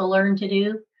all to learn to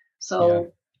do.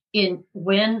 So in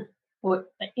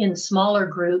smaller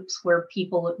groups where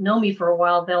people know me for a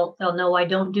while, they'll know I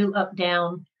don't do up,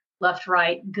 down, left,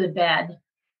 right, good, bad.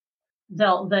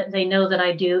 They know that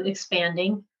I do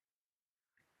expanding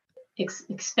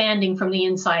from the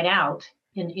inside out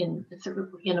in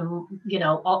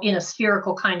a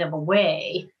spherical kind of a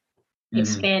way,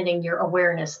 expanding your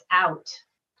awareness out,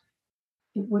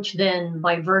 which then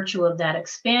by virtue of that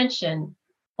expansion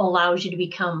allows you to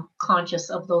become conscious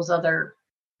of those other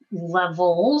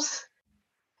levels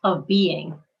of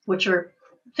being, which are,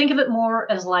 think of it more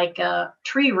as like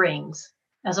tree rings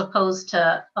as opposed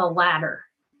to a ladder.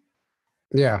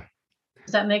 Yeah.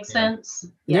 Does that make sense?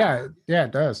 Yeah,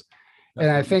 it does.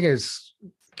 And I think it's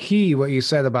key what you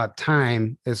said about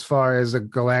time as far as a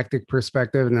galactic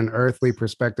perspective and an earthly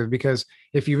perspective, because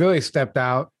if you really stepped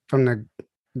out from the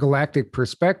galactic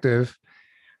perspective,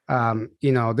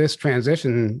 this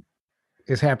transition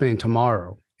is happening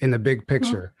tomorrow in the big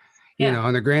picture. You know,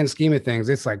 in the grand scheme of things,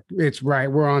 it's like, it's right.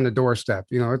 We're on the doorstep,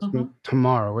 it's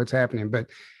tomorrow, it's happening. But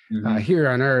here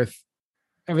on Earth,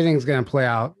 everything's going to play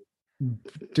out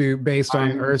based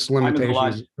on Earth's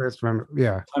limitations.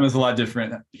 Time is a lot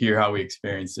different here, how we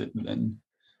experience it.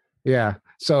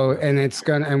 So, and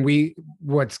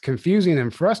what's confusing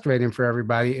and frustrating for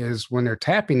everybody is when they're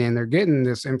tapping in, they're getting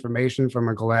this information from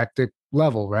a galactic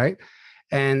level, right?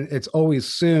 And it's always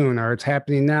soon, or it's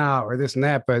happening now, or this and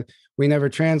that, but we never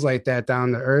translate that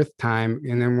down to Earth time.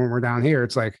 And then when we're down here,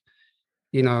 it's like,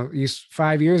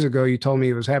 5 years ago, you told me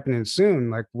it was happening soon.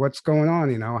 Like, what's going on?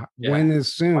 When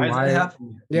is soon? Why is that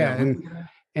happening?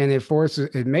 And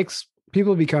it makes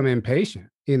people become impatient,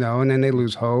 and then they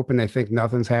lose hope and they think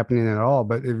nothing's happening at all.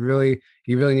 But you really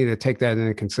need to take that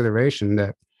into consideration,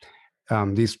 that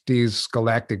these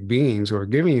galactic beings who are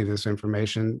giving you this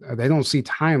information, they don't see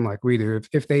time like we do,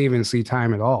 if they even see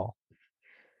time at all.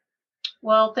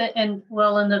 Well, and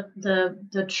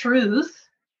the truth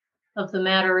of the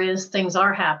matter is things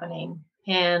are happening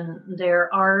and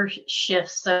there are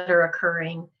shifts that are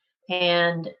occurring.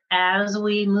 And as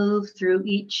we move through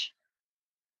each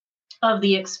of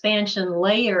the expansion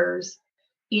layers,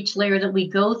 each layer that we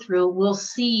go through, we'll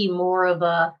see more of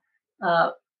a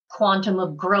quantum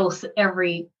of growth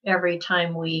every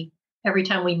time we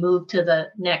move to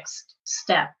the next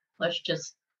step. Let's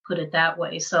just put it that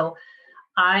way. So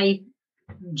I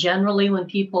generally, when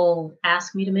people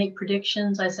ask me to make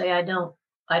predictions, I say I don't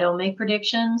make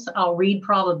predictions. I'll read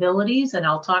probabilities and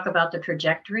I'll talk about the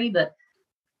trajectory, but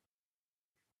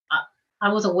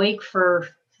I was awake for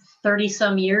 30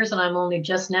 some years and I'm only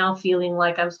just now feeling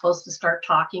like I'm supposed to start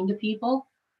talking to people.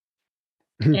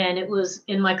 And it was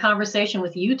in my conversation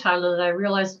with you, Tyler, that I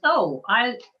realized,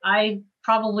 I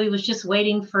probably was just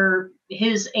waiting for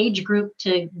his age group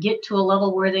to get to a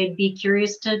level where they'd be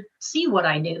curious to see what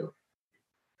I do.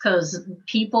 Because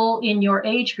people in your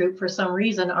age group, for some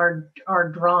reason,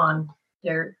 are drawn.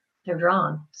 They're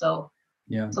drawn. So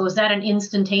is that an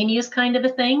instantaneous kind of a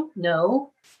thing?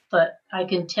 No, but I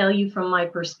can tell you from my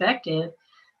perspective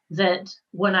that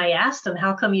when I asked them,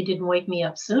 how come you didn't wake me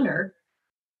up sooner?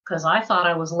 Because I thought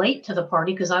I was late to the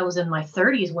party because I was in my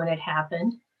 30s when it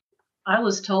happened. I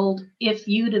was told if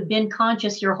you'd have been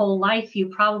conscious your whole life, you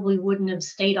probably wouldn't have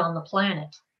stayed on the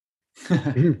planet.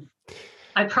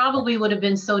 I probably would have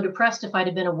been so depressed if I'd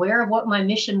have been aware of what my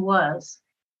mission was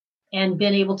and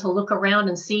been able to look around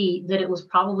and see that it was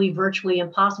probably virtually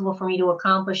impossible for me to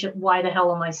accomplish it. Why the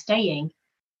hell am I staying?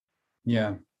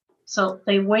 Yeah. So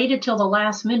they waited till the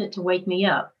last minute to wake me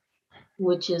up,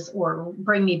 or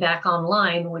bring me back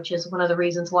online, which is one of the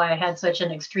reasons why I had such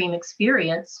an extreme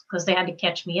experience, because they had to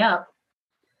catch me up.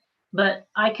 But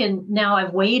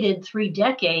I've waited 3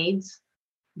 decades,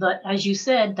 but as you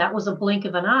said, that was a blink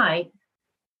of an eye.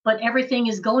 But everything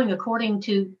is going according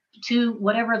to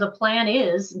whatever the plan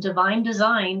is, divine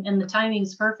design, and the timing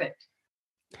is perfect.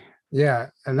 Yeah,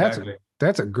 and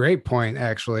that's a great point,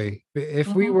 actually. If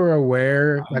we were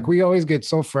aware, like we always get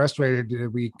so frustrated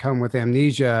that we come with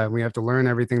amnesia and we have to learn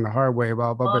everything the hard way,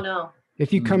 blah, blah, blah. No.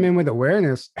 If you come in with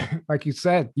awareness, like you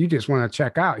said, you just want to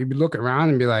check out. You'd be looking around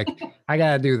and be like, I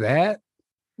got to do that.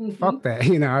 Fuck that.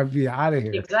 I'd be out of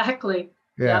here. Exactly.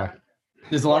 Yeah.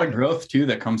 There's a lot of growth too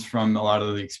that comes from a lot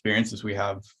of the experiences we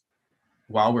have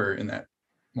while we're in that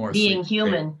more being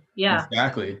human. State. Yeah.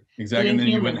 Exactly. And then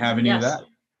you wouldn't have any of that.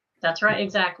 That's right.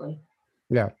 Exactly.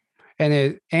 Yeah.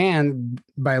 And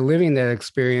by living that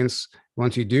experience,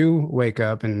 once you do wake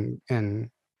up and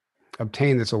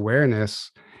obtain this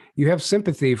awareness, you have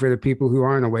sympathy for the people who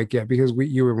aren't awake yet, because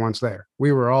you were once there.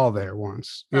 We were all there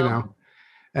once,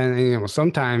 and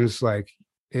sometimes like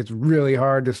it's really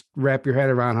hard to wrap your head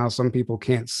around how some people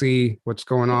can't see what's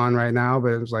going on right now,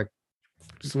 but it's like,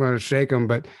 just want to shake them,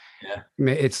 but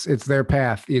it's their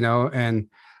path, and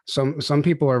some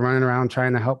people are running around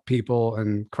trying to help people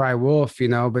and cry wolf,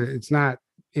 but it's not,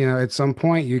 at some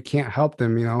point you can't help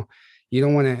them, you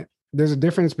don't want to, there's a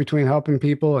difference between helping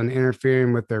people and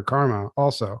interfering with their karma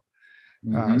also.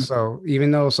 So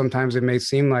even though sometimes it may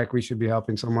seem like we should be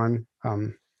helping someone,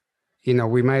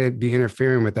 we might be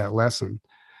interfering with that lesson.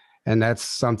 And that's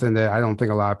something that I don't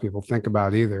think a lot of people think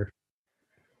about either.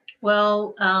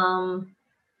 Well,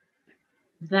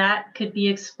 that could be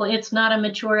explained. It's not a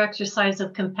mature exercise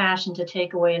of compassion to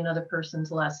take away another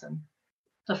person's lesson.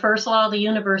 The first law of the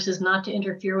universe is not to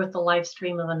interfere with the life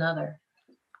stream of another.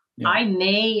 Yeah. I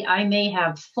may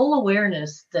have full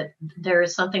awareness that there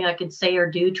is something I could say or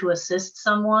do to assist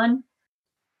someone,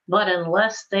 but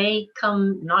unless they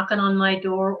come knocking on my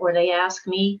door or they ask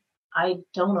me, I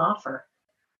don't offer.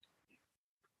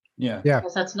 Yeah.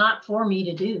 Because that's not for me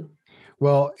to do.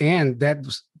 Well, and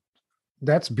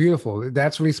that's beautiful.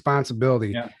 That's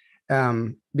responsibility. Yeah.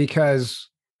 Because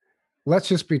let's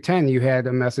just pretend you had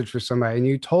a message for somebody and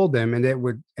you told them and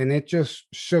it just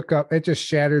shook up, it just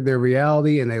shattered their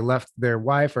reality and they left their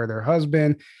wife or their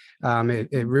husband.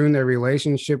 It ruined their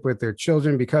relationship with their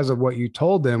children because of what you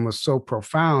told them was so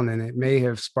profound, and it may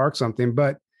have sparked something,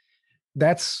 but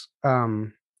that's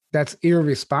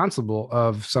irresponsible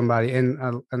of somebody. And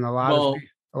a lot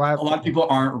of people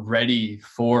aren't ready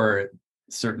for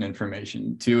certain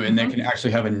information too, and they can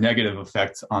actually have a negative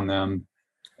effect on them.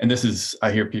 And this is,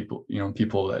 I hear people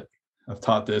that have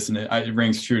taught this, and it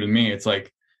rings true to me. It's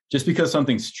like, just because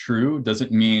something's true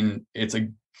doesn't mean it's a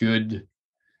good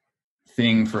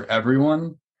thing for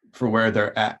everyone for where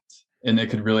they're at. And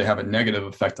it could really have a negative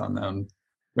effect on them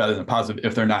rather than positive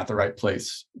if they're not the right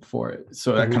place for it.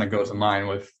 So that kind of goes in line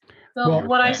with. So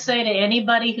what I say to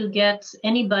anybody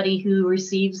who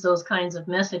receives those kinds of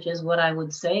messages, what I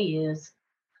would say is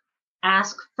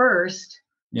ask first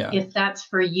if that's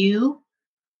for you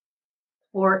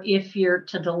or if you're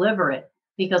to deliver it.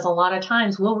 Because a lot of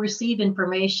times we'll receive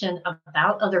information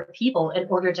about other people in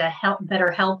order to better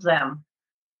help them.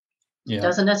 Yeah.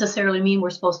 Doesn't necessarily mean we're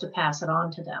supposed to pass it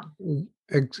on to them.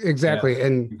 Exactly. Yeah,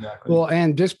 exactly.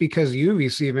 And just because you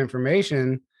receive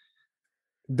information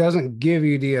doesn't give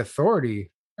you the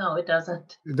authority. No, it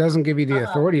doesn't. It doesn't give you the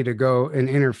authority to go and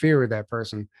interfere with that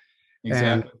person.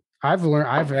 Exactly. And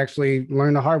I've actually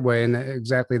learned the hard way, and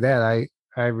exactly that.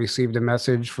 I received a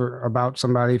message about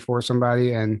somebody for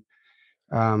somebody, and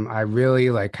I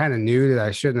really kind of knew that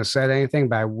I shouldn't have said anything,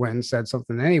 but I went and said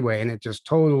something anyway, and it just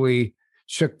totally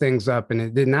shook things up, and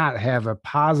it did not have a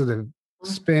positive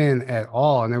spin at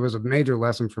all. And there was a major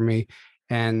lesson for me.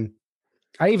 And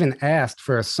I even asked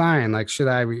for a sign, like, should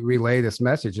I relay this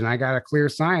message? And I got a clear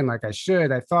sign, like I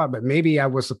should, I thought, but maybe I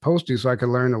was supposed to, so I could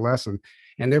learn the lesson.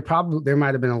 And there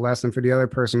might've been a lesson for the other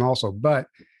person also, but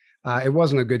it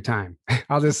wasn't a good time.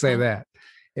 I'll just say that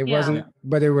it wasn't,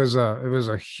 but it was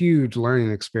a huge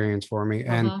learning experience for me.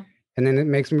 And then it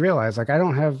makes me realize, I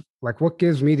don't have, what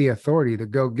gives me the authority to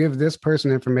go give this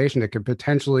person information that could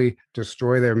potentially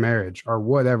destroy their marriage or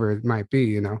whatever it might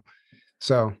be,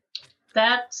 So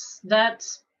that's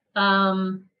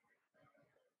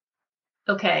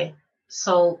okay.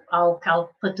 So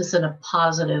I'll put this in a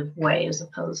positive way as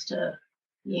opposed to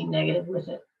being negative with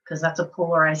it, because that's a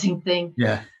polarizing thing.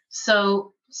 Yeah.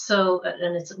 So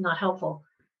and it's not helpful.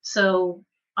 So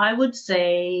I would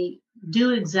say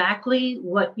do exactly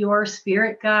what your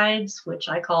spirit guides, which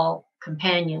I call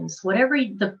companions, whatever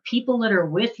the people that are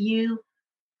with you,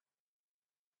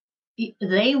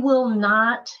 they will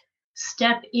not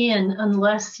step in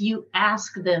unless you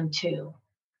ask them to,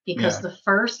 because the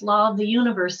first law of the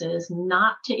universe is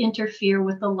not to interfere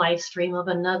with the life stream of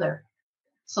another.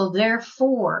 So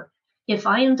therefore, if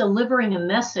I am delivering a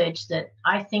message that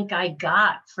I think I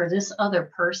got for this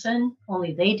other person,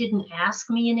 only they didn't ask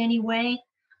me in any way,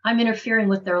 I'm interfering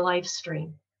with their life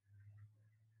stream.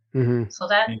 So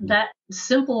that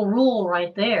simple rule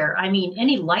right there,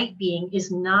 any light being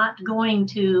is not going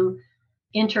to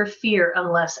interfere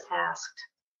unless asked.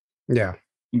 Yeah,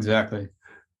 exactly.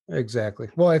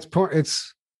 Well,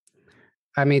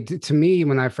 to me,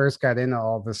 when I first got into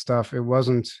all this stuff, it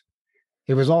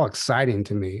was all exciting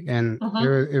to me. And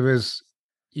it was,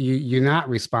 you're not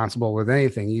responsible with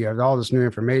anything. You have all this new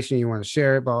information, you want to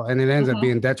share it, and it ends up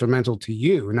being detrimental to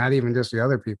you, not even just the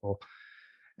other people.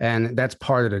 And that's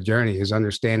part of the journey, is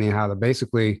understanding how to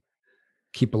basically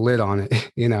keep a lid on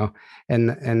it,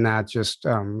 and not just,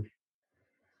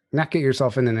 not get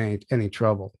yourself in any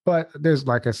trouble. But there's,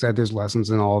 like I said, there's lessons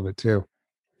in all of it too.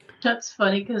 That's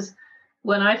funny, because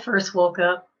when I first woke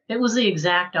up, it was the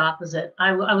exact opposite.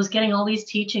 I was getting all these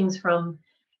teachings from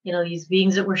these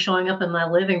beings that were showing up in my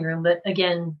living room. But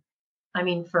again, I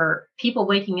mean, for people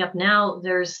waking up now,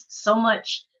 there's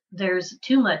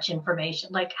too much information.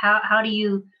 Like, how do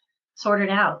you sort it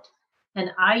out?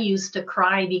 And I used to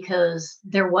cry because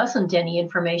there wasn't any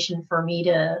information for me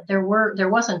there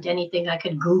wasn't anything I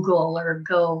could Google or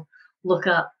go look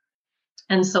up.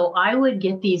 And so I would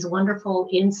get these wonderful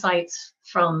insights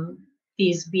from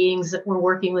these beings that were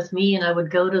working with me. And I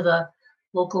would go to the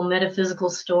local metaphysical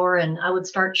store and I would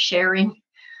start sharing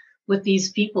with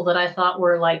these people that I thought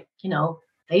were like,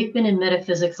 they've been in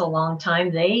metaphysics a long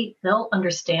time. They'll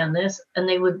understand this. And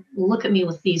they would look at me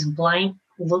with these blank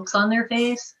looks on their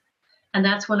face. And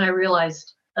that's when I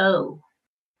realized, oh,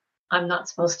 I'm not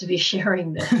supposed to be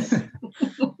sharing this.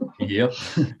 Yep.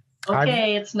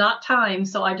 Okay, it's not time.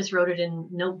 So I just wrote it in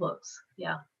notebooks.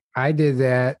 Yeah. I did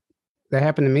that. That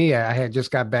happened to me. I had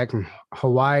just got back from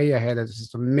Hawaii. I had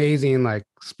this amazing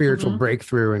spiritual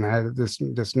breakthrough, and I had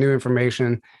this new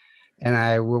information. And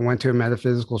I went to a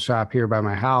metaphysical shop here by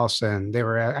my house, and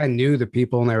I knew the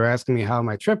people, and they were asking me how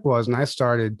my trip was. And I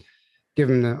started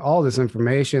giving them all this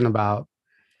information about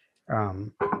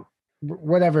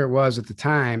whatever it was at the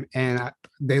time. And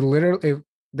they literally,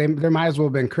 there might as well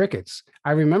have been crickets.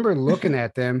 I remember looking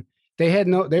at them. They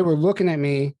were looking at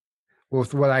me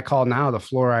with what I call now the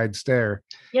fluoride stare.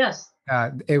 Yes.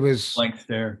 It was blank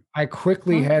stare. I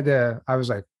quickly I was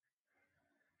like,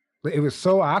 it was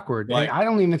so awkward. I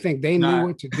don't even think they knew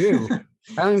what to do.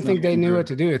 I don't even think they knew what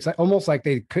to do. It's almost like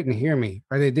they couldn't hear me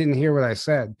or they didn't hear what I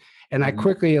said. And I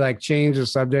quickly changed the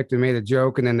subject and made a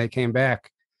joke, and then they came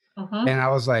back. And I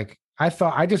was like,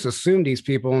 I just assumed these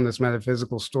people in this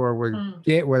metaphysical store would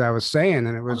get what I was saying.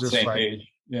 And it was just like,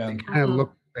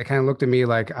 they kind of looked at me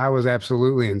like I was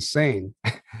absolutely insane,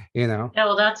 Yeah,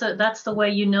 well, that's the way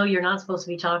you're not supposed to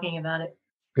be talking about it.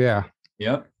 Yeah.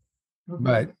 Yep.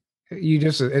 But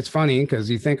it's funny because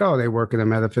you think, oh, they work in a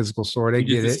metaphysical store. They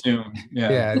get it. Assume. Yeah.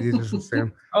 Yeah. You just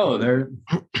assume. Oh,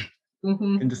 you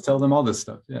can just tell them all this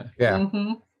stuff. Yeah. Yeah.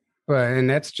 But, and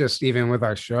that's just even with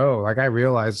our show. I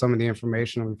realized some of the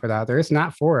information we put out there, it's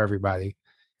not for everybody.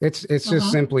 It's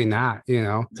just simply not,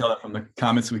 Tell that from the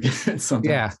comments we get sometimes.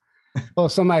 Yeah. Well,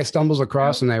 somebody stumbles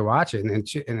across and they watch it and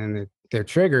then they're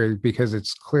triggered because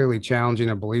it's clearly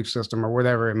challenging a belief system or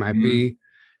whatever it might be.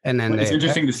 And then it's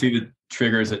interesting to see the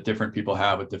triggers that different people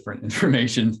have with different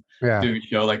information. Yeah. Doing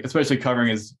show, especially covering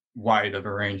as wide of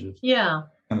a range of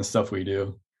and the stuff we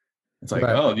do. It's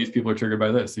these people are triggered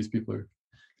by this. These people are.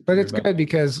 But it's good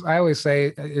because I always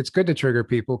say it's good to trigger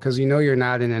people because you're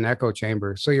not in an echo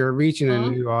chamber. So you're reaching a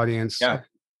new audience. Yeah.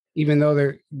 Even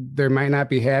though they might not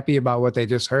be happy about what they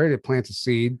just heard, it plants a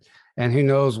seed. And who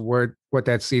knows what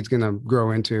that seed's going to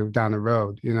grow into down the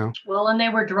road, Well, and they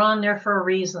were drawn there for a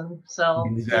reason. So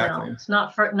exactly. It's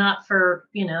not for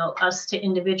us to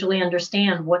individually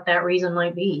understand what that reason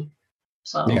might be.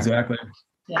 So exactly.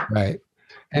 Yeah. Right.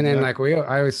 And then I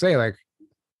always say,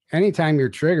 anytime you're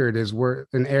triggered is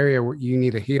an area where you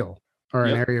need to heal or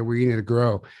an area where you need to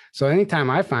grow. So anytime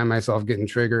I find myself getting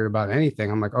triggered about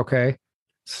anything, I'm like, okay,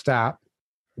 stop.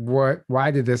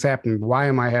 Why did this happen? Why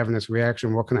am I having this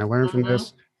reaction? What can I learn from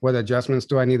this? What adjustments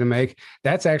do I need to make?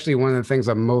 That's actually one of the things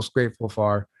I'm most grateful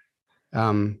for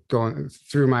going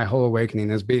through my whole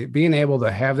awakening is being able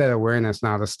to have that awareness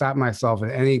now to stop myself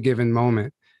at any given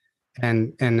moment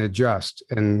and adjust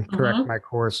and correct my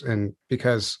course. And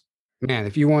because, man,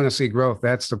 if you want to see growth,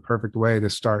 that's the perfect way to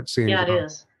start seeing growth. It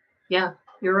is. Yeah,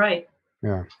 you're right.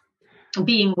 Yeah.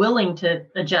 Being willing to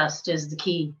adjust is the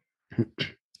key.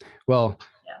 Well,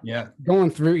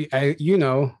 going through,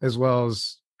 as well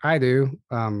as I do,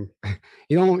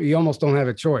 you almost don't have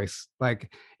a choice.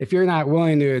 If you're not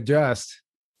willing to adjust,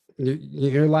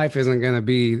 your life isn't going to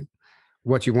be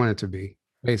what you want it to be.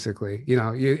 Basically,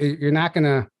 you're not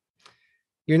in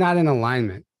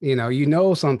alignment.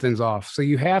 Something's off, so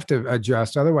you have to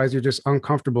adjust. Otherwise, you're just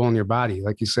uncomfortable in your body,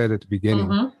 like you said at the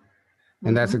beginning.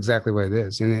 And that's exactly what it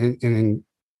is. And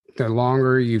the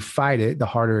longer you fight it, the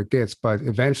harder it gets. But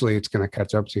eventually, it's going to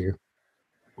catch up to you.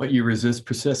 What you resist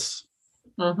persists.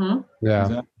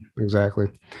 Yeah, exactly.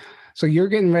 So you're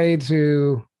getting ready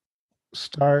to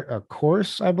start a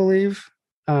course, I believe.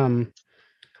 Can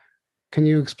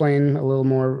you explain a little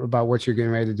more about what you're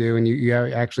getting ready to do? And you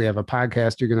actually have a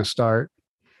podcast you're going to start.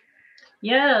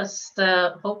 Yes,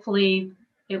 hopefully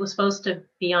it was supposed to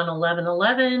be on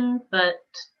 11/11, but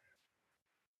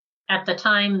at the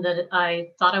time that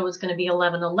I thought I was going to be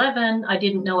 11/11, I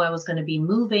didn't know I was going to be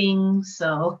moving.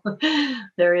 So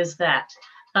there is that.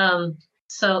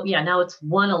 So now it's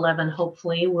 1/11.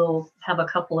 Hopefully we'll have a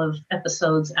couple of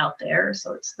episodes out there.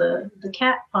 So it's the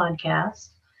CAT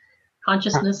podcast,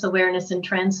 Consciousness, Awareness, and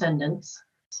Transcendence.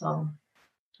 So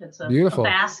It's a Beautiful.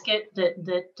 basket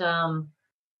that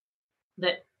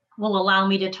will allow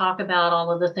me to talk about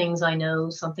all of the things I know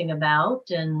something about,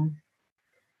 and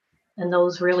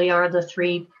those really are the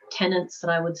three tenets that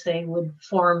I would say would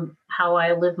form how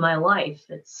I live my life.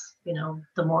 It's,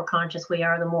 the more conscious we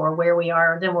are, the more aware we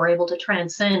are, then we're able to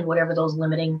transcend whatever those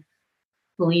limiting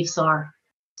beliefs are.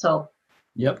 So,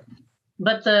 yep.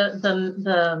 But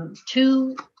the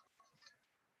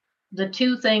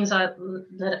two things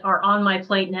that are on my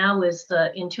plate now is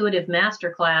the Intuitive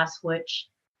Masterclass, which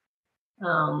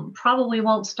probably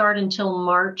won't start until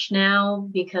March now,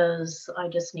 because I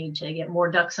just need to get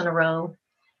more ducks in a row.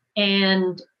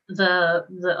 And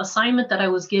the assignment that I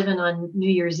was given on New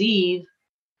Year's Eve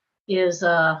is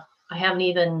I haven't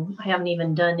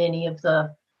even done any of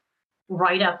the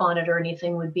write up on it or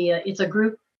anything. It's a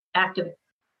group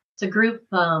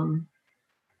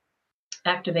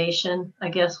activation, I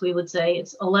guess we would say.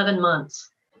 It's 11 months,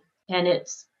 and it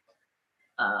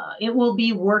will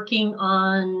be working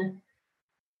on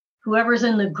whoever's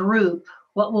in the group.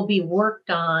 What will be worked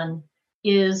on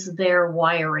is their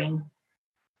wiring.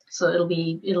 So it'll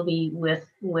be with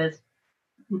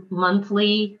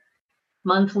monthly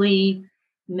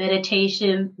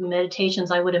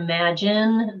meditations, I would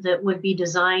imagine, that would be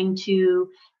designed to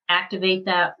activate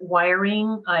that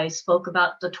wiring. I spoke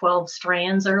about the 12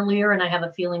 strands earlier, and I have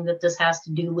a feeling that this has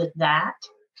to do with that.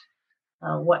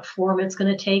 What form it's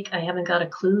going to take, I haven't got a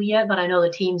clue yet, but I know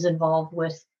the team's involved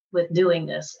with doing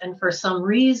this. And for some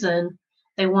reason,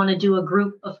 they want to do a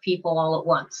group of people all at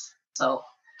once. So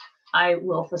I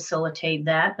will facilitate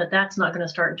that, but that's not going to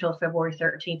start until February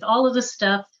 13th. All of this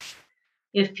stuff,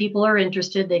 if people are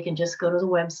interested, they can just go to the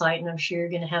website, and I'm sure you're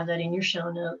going to have that in your show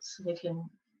notes. They can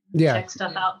check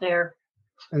stuff out there.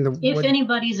 And if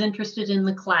anybody's interested in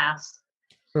the class.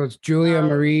 So it's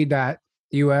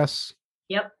juliamarie.us.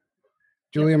 Yep.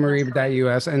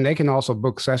 juliamarie.us, and they can also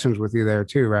book sessions with you there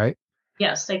too, right?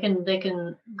 Yes, they can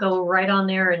go right on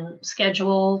there and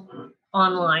schedule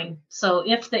online. So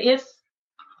if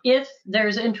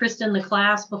there's interest in the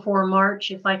class before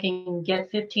March, if I can get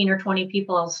 15 or 20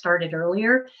 people, I'll start it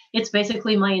earlier. It's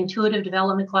basically my intuitive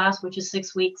development class, which is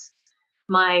 6 weeks.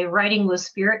 My writing with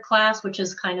spirit class, which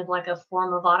is kind of like a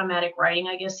form of automatic writing,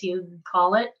 I guess you'd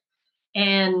call it.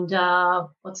 And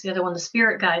what's the other one? The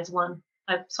spirit guides one.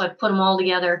 So I put them all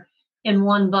together in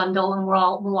one bundle, and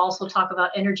we'll also talk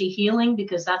about energy healing,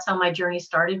 because that's how my journey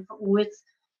started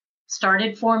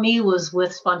for me, was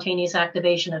with spontaneous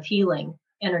activation of healing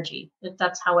energy.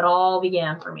 That's how it all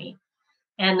began for me.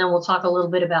 And then we'll talk a little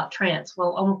bit about trance.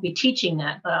 Well, I won't be teaching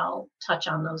that, but I'll touch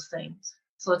on those things.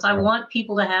 So I want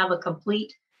people to have a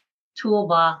complete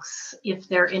toolbox if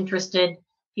they're interested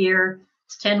here.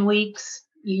 It's 10 weeks.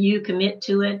 You commit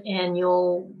to it, and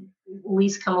you'll at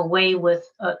least come away with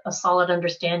a solid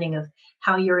understanding of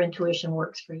how your intuition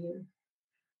works for you.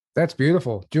 That's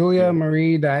beautiful.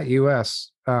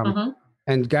 juliamarie.us.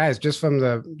 And guys, just from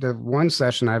the one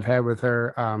session I've had with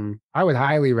her, I would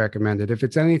highly recommend it. If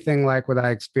it's anything like what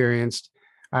I experienced,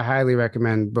 I highly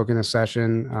recommend booking a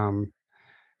session.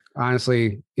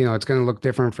 Honestly, it's going to look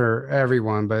different for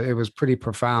everyone, but it was pretty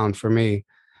profound for me,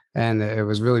 and it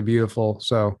was really beautiful.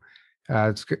 So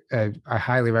I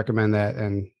highly recommend that.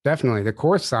 And definitely the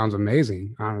course sounds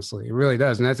amazing. Honestly, it really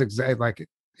does. And that's exactly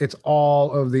it's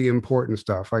all of the important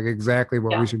stuff, like exactly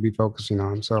what we should be focusing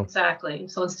on. So exactly.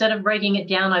 So instead of breaking it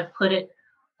down, I've put it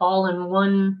all in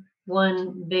one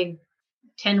big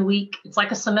 10-week. It's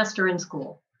like a semester in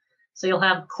school. So you'll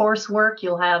have coursework,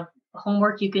 you'll have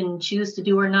homework you can choose to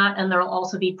do or not, and there'll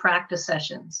also be practice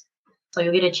sessions. So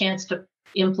you'll get a chance to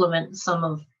implement some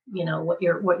of what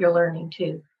you're learning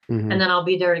too. And then I'll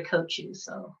be there to coach you.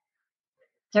 So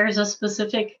there's a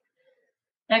specific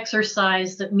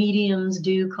exercise that mediums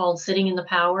do called sitting in the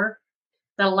power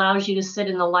that allows you to sit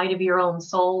in the light of your own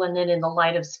soul and then in the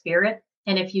light of spirit.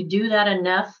 And if you do that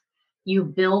enough, you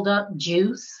build up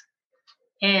juice,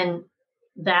 and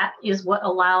that is what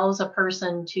allows a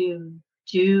person to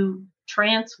do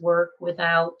trance work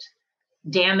without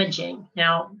damaging.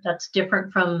 Now, that's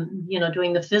different from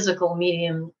doing the physical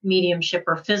mediumship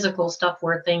or physical stuff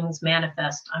where things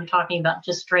manifest. I'm talking about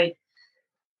just straight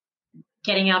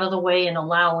getting out of the way and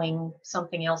allowing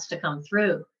something else to come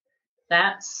through.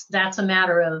 That's a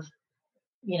matter of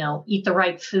eat the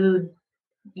right food,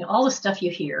 all the stuff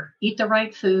you hear. Eat the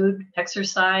right food,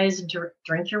 exercise,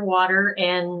 drink your water,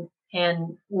 and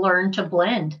learn to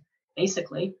blend,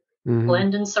 basically.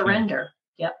 Blend and surrender.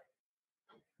 Yep.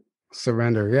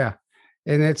 Surrender, yeah.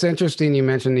 And it's interesting you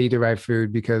mentioned eat the right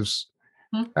food, because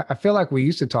I feel like we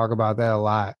used to talk about that a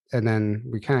lot, and then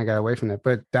we kind of got away from it.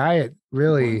 But diet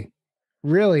really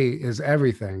is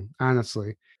everything,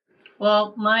 honestly.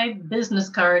 Well, my business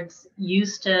cards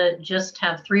used to just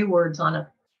have 3 words on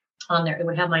there. It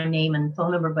would have my name and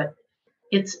phone number, but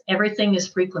it's everything is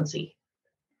frequency.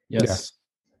 Yes.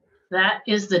 That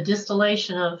is the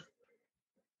distillation of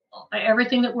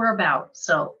everything that we're about.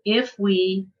 So if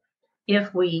we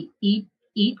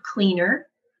eat cleaner,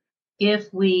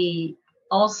 if we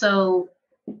also,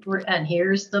 and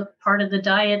here's the part of the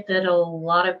diet that a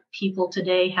lot of people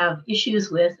today have issues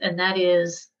with, and that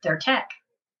is their tech.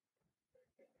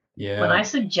 Yeah. When I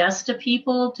suggest to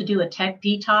people to do a tech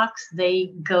detox,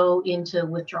 they go into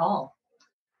withdrawal.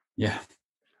 Yeah.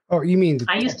 Oh, you mean?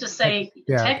 I used to say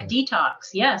tech detox.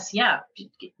 Yes. Yeah.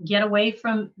 Get away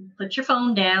from, put your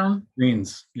phone down.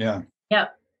 Screens. Yeah.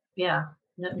 Yep. Yeah.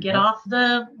 Get off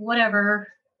the whatever.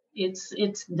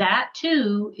 It's that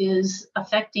too is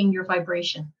affecting your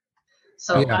vibration.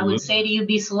 So I would say to you,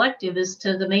 be selective as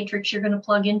to the matrix you're going to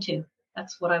plug into.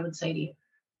 That's what I would say to you.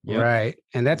 Yep. Right.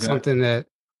 And that's something that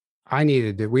I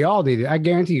needed to do. We all needed. I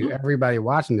guarantee you, everybody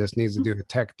watching this needs to do a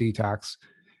tech detox.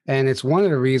 And it's one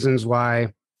of the reasons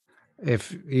why,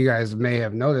 if you guys may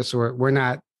have noticed, we're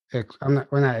not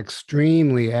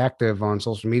extremely active on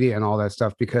social media and all that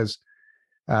stuff, because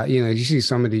you see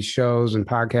some of these shows and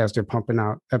podcasts, they're pumping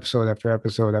out episode after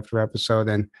episode after episode,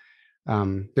 and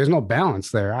there's no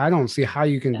balance there. I don't see how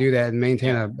you can do that and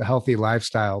maintain a healthy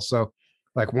lifestyle. So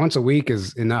like once a week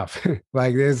is enough.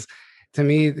 Like this, to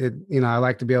me, I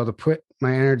like to be able to put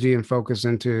my energy and focus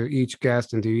into each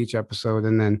guest, into each episode,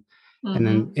 and then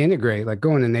integrate, like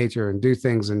go into nature and do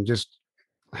things and just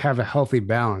have a healthy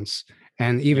balance.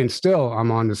 And even still, I'm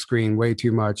on the screen way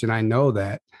too much. And I know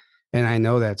that. And I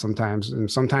know that sometimes. And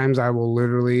sometimes I will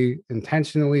literally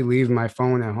intentionally leave my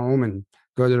phone at home and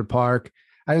go to the park.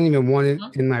 I don't even want it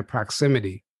in my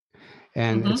proximity.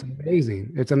 And it's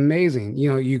amazing. It's amazing.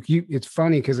 It's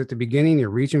funny because at the beginning, you're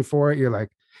reaching for it. You're like,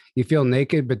 you feel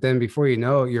naked, but then before you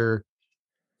know it,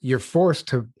 you're forced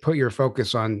to put your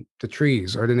focus on the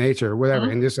trees or the nature or whatever,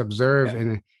 and just observe.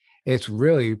 And it's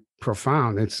really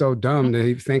profound. It's so dumb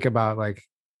to think about like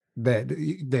that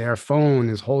their phone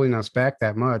is holding us back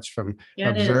that much from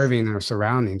observing our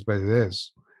surroundings, but it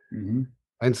is.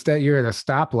 Instead, you're at a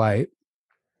stoplight.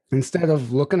 Instead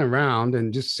of looking around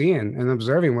and just seeing and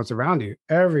observing what's around you,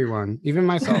 everyone, even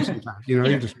myself sometimes,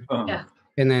 you just,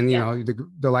 and then,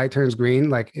 the light turns green.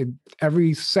 Like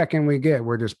every second we get,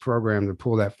 we're just programmed to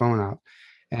pull that phone out.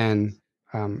 And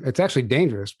it's actually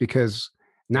dangerous because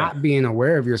not being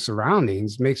aware of your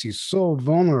surroundings makes you so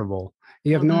vulnerable.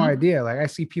 You have no idea. Like I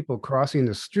see people crossing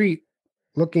the street,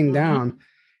 looking down.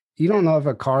 You don't know if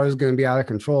a car is going to be out of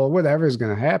control, whatever is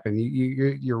going to happen.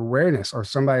 Your awareness, or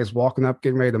somebody's walking up,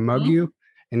 getting ready to mug you,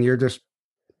 and you're just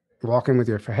walking with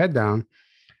your head down.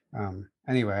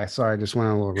 Anyway, sorry, I just went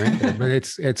on a little rant there, but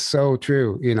it's so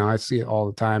true. I see it all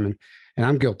the time, and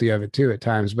I'm guilty of it too at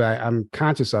times, but I'm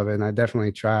conscious of it, and I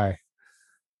definitely try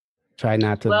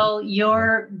not to. Well,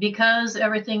 because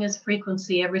everything is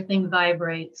frequency, everything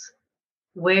vibrates.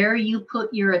 Where you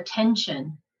put your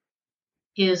attention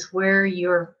is where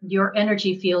your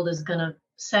energy field is going to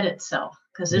set itself,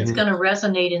 because it's going to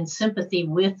resonate in sympathy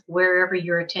with wherever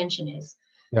your attention is.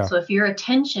 So if your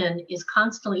attention is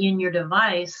constantly in your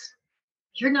device,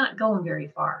 you're not going very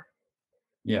far.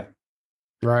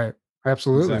 Right.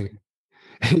 Absolutely.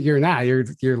 Exactly. You're not.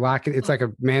 You're locking. It's like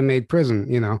a man-made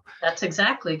prison. That's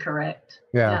exactly correct.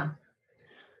 Yeah.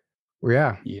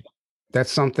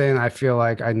 That's something I feel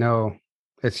like I know.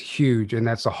 It's huge. And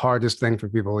that's the hardest thing for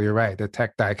people. You're right. The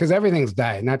tech diet, because everything's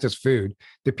diet, not just food.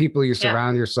 The people you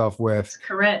surround yourself with, that's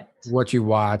correct. What you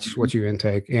watch, what you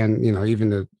intake, and,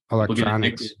 even the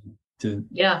electronics. To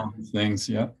things.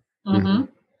 Yeah.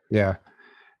 Yeah.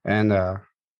 And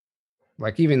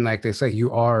like, even like they say,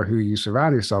 you are who you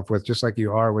surround yourself with, just like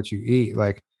you are what you eat.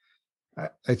 Like,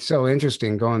 it's so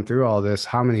interesting going through all this,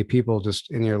 how many people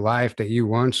just in your life that you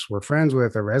once were friends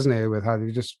with or resonated with, how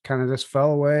you just kind of just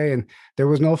fell away, and there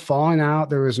was no falling out.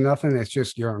 There was nothing. It's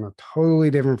just, you're on a totally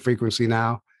different frequency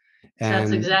now. And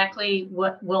that's exactly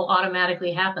what will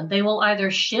automatically happen. They will either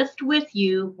shift with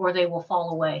you or they will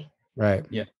fall away. Right.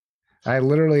 Yeah. I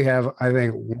literally have, I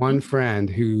think, one friend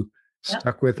who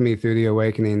stuck with me through the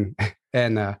awakening,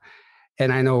 and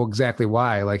I know exactly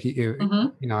why. Like,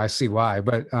 I see why,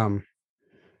 but,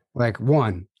 like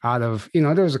one out of,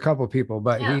 there was a couple of people,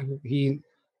 but he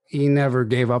never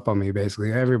gave up on me.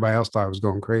 Basically, everybody else thought I was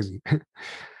going crazy.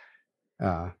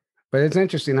 But it's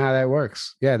interesting how that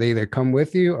works. Yeah, they either come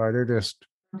with you or they're just,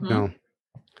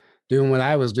 doing what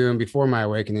I was doing before my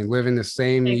awakening, living the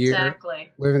same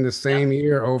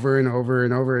year over and over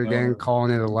and over again,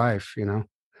 calling it a life.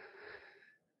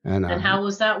 And how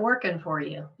was that working for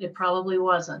you? It probably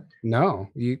wasn't. No,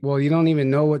 you don't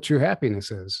even know what true happiness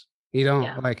is. You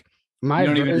don't like my. You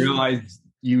don't even realize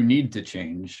you need to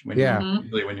change when Mm-hmm.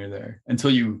 usually when you're there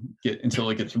until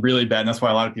it gets really bad. And that's why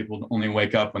a lot of people only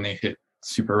wake up when they hit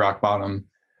super rock bottom,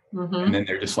 Mm-hmm. and then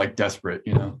they're just like desperate.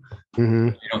 You know,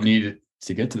 Mhm. you don't need it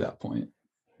to get to that point.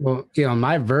 Well,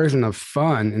 my version of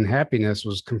fun and happiness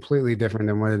was completely different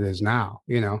than what it is now.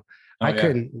 I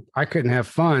couldn't have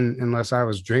fun unless I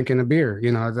was drinking a beer.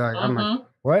 It's like, I'm like,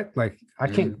 what? Like, I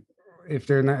can't. If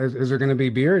they're not, is there going to be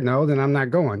beer? No, then I'm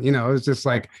not going. It's just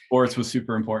like Sports was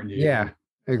super important to you. Yeah,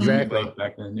 exactly.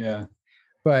 Back then, yeah.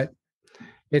 But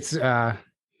it's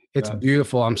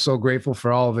beautiful. I'm so grateful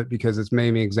for all of it because it's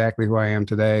made me exactly who I am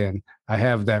today, and I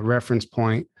have that reference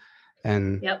point,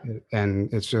 and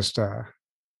it's just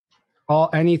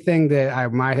anything that I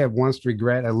might have once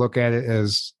regret, I look at it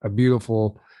as a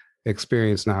beautiful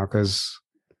experience now because,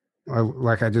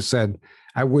 like I just said,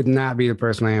 I would not be the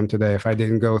person I am today if I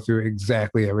didn't go through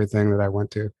exactly everything that I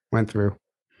went through.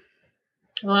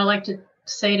 Well, I like to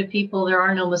say to people, there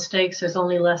are no mistakes. There's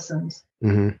only lessons.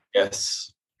 Mm-hmm.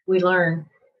 Yes. We learn.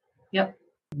 Yep.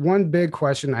 One big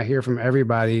question I hear from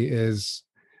everybody is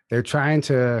they're trying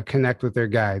to connect with their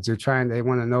guides. They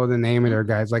want to know the name of their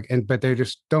guides, but they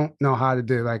just don't know how to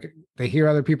do. Like they hear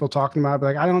other people talking about it,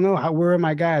 but I don't know where are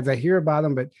my guides? I hear about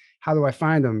them, but how do I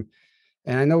find them?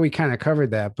 And I know we kind of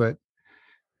covered that, but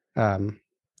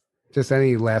just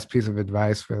any last piece of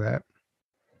advice for that?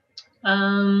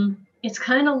 It's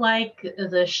kind of like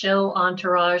the show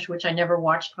Entourage, which I never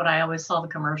watched, but I always saw the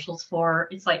commercials for.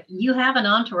 It's like you have an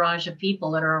entourage of people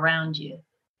that are around you.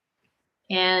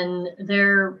 And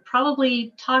they're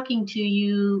probably talking to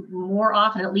you more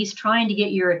often, at least trying to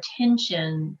get your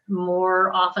attention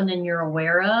more often than you're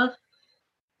aware of.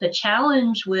 The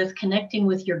challenge with connecting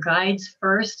with your guides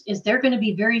first is they're going to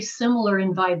be very similar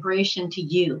in vibration to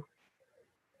you.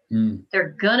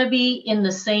 They're going to be in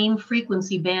the same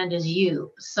frequency band as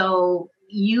you. So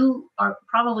you are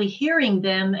probably hearing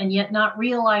them and yet not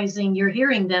realizing you're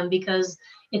hearing them because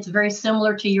it's very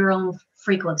similar to your own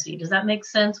frequency. Does that make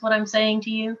sense what I'm saying to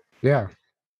you? Yeah.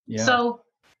 So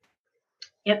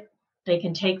they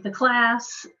can take the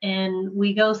class and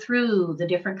we go through the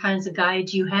different kinds of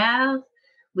guides you have.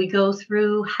 We go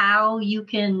through how you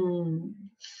can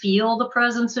feel the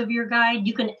presence of your guide.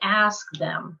 You can ask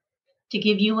them to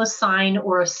give you a sign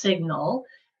or a signal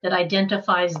that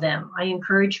identifies them. I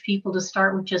encourage people to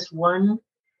start with just one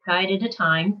guide at a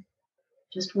time,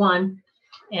 just one,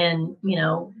 and,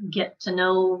 get to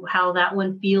know how that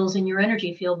one feels in your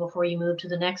energy field before you move to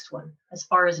the next one. As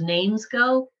far as names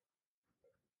go,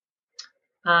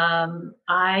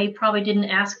 I probably didn't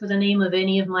ask for the name of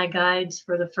any of my guides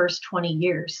for the first 20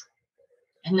 years.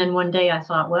 And then one day I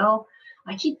thought, well,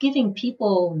 I keep giving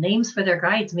people names for their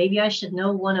guides. Maybe I should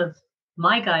know one of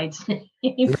my guide's name.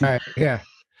 Right. Yeah.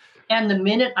 And the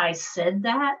minute I said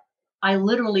that, I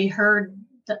literally heard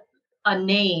a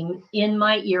name in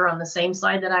my ear on the same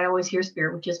side that I always hear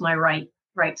spirit, which is my right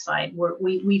side.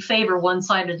 We favor one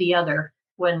side or the other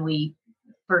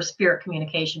for spirit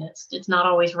communication. It's not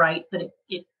always right, but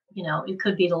it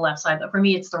could be the left side. But for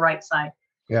me, it's the right side.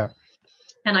 Yeah.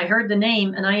 And I heard the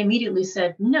name, and I immediately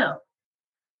said, "No,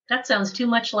 that sounds too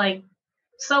much like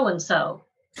so and so.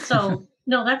 So."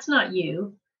 No, that's not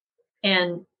you.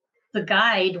 And the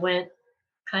guide went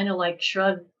kind of like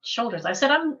shrugged shoulders. I said,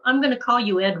 I'm going to call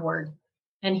you Edward.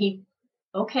 And he,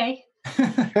 okay.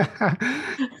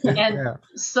 And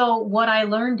so what I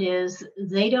learned is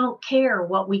they don't care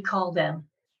what we call them,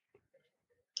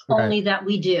 only that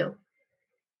we do.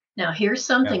 Now, here's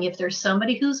something. If there's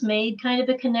somebody who's made kind of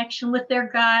a connection with their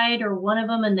guide or one of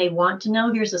them, and they want to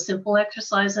know, here's a simple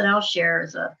exercise that I'll share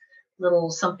as a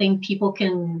little something people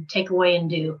can take away and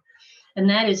do. And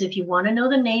that is, if you want to know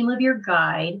the name of your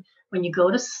guide, when you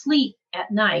go to sleep at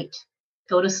night,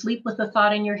 go to sleep with the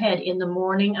thought in your head, in the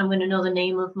morning, I'm going to know the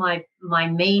name of my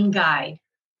main guide.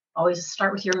 Always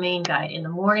start with your main guide. In the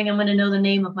morning, I'm going to know the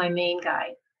name of my main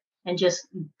guide. And just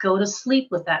go to sleep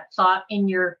with that thought in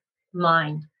your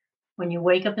mind. When you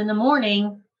wake up in the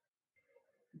morning,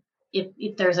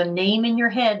 if there's a name in your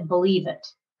head, believe it.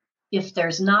 If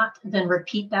there's not, then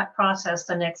repeat that process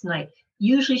the next night.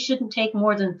 Usually shouldn't take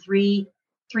more than three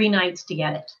nights to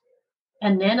get it.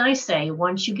 And then I say,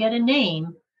 once you get a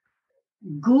name,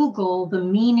 Google the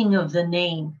meaning of the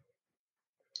name.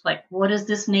 Like, what does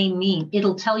this name mean?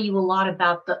 It'll tell you a lot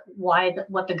about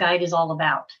what the guide is all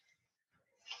about.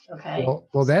 Okay.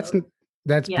 Well, that's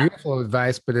beautiful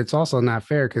advice, but it's also not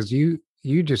fair because you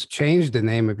just changed the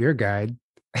name of your guide.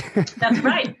 That's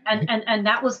right. And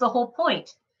that was the whole point.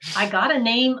 I got a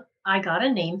name I got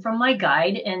a name from my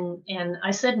guide, and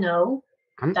I said, no,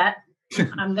 I'm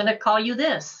going to call you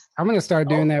this. I'm going to start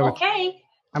doing that. Okay.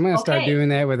 I'm going to start doing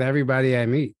that with everybody I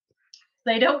meet.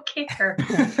 They don't care.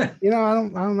 I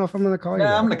don't know if I'm going to call you.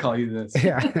 I'm going to call you this.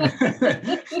 Yeah.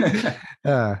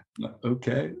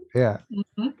 Okay. Yeah.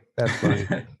 Mm-hmm. That's funny.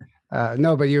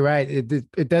 No, but you're right.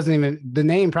 It doesn't even, the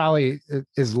name probably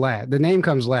is last. The name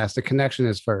comes last. The connection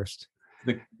is first.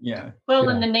 Well,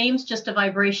 and the name's just a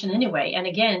vibration anyway. And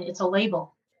again, it's a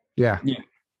label. Yeah.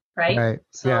 Right.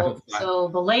 So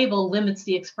the label limits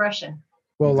the expression.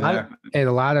 Well, a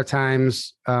lot of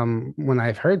times when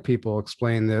I've heard people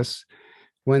explain this,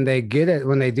 when they get it,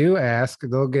 when they do ask,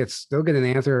 they'll get an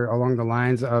answer along the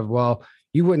lines of, well,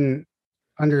 you wouldn't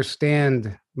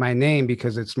understand my name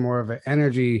because it's more of an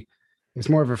energy, it's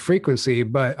more of a frequency,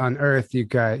 but on Earth you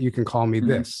can call me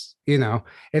this.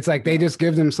 It's like they just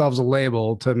give themselves a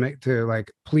label to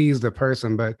like please the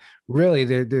person, but really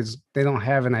they don't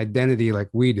have an identity like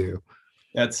we do.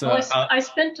 That's I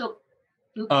spent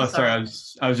sorry. I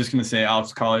was just going to say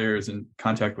Alex Collier is in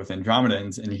contact with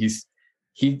Andromedans, and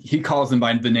he calls them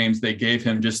by the names they gave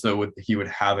him just so he would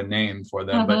have a name for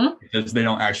them. But because they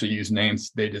don't actually use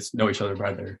names, they just know each other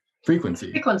by their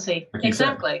frequency.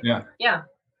 Exactly. Yeah.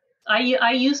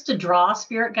 I used to draw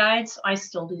spirit guides. I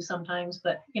still do sometimes,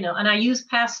 but and I use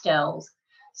pastels.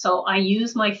 So I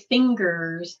use my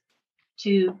fingers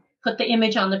to put the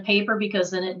image on the paper,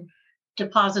 because then it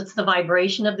deposits the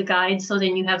vibration of the guide. So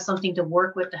then you have something to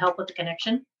work with to help with the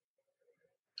connection.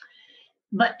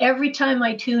 But every time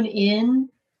I tune in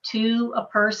to a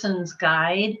person's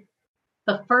guide,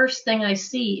 the first thing I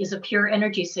see is a pure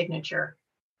energy signature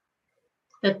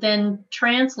that then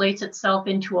translates itself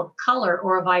into a color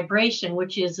or a vibration,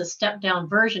 which is a step down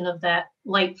version of that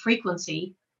light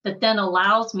frequency that then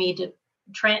allows me to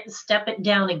step it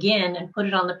down again and put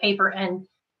it on the paper. And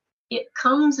it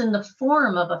comes in the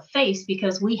form of a face,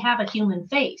 because we have a human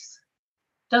face.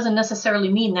 Doesn't necessarily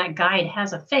mean that guide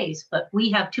has a face, but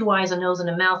we have 2 eyes, a nose, and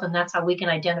a mouth, and that's how we can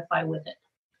identify with it.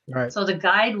 Right. So the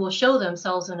guide will show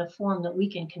themselves in a form that we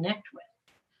can connect with.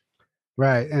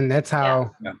 Right. And that's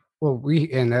how,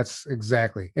 and that's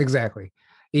exactly.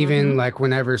 Even like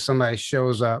whenever somebody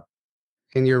shows up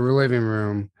in your living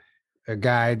room, a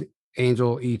guide,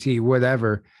 angel, ET,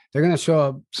 whatever, they're going to show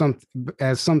up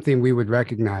as something we would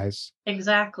recognize.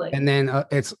 Exactly. And then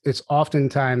it's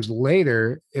oftentimes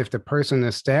later, if the person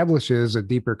establishes a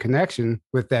deeper connection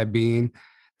with that being,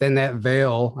 then that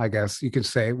veil, I guess you could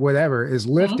say, whatever, is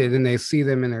lifted and they see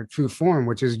them in their true form,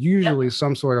 which is usually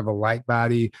some sort of a light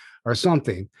body or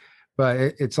something. But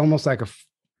it's almost like a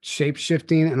shape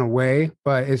shifting in a way,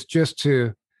 but it's just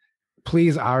to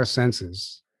please our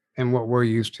senses and what we're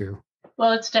used to.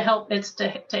 Well, it's to help. It's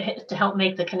to help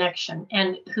make the connection.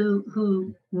 And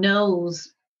who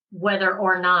knows whether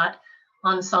or not,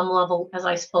 on some level, as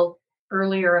I spoke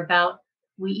earlier about,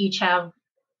 we each have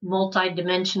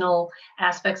multidimensional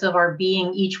aspects of our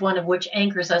being, each one of which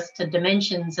anchors us to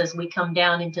dimensions as we come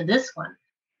down into this one.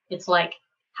 It's like,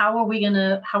 how are we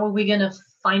gonna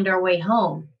find our way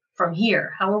home from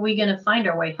here? How are we gonna find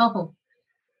our way home?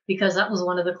 Because that was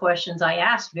one of the questions I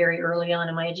asked very early on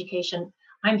in my education.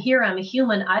 I'm here, I'm a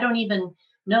human. I don't even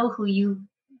know who you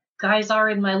guys are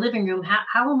in my living room.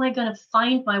 How am I going to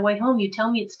find my way home? You tell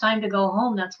me it's time to go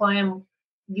home. That's why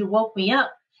you woke me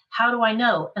up. How do I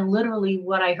know? And literally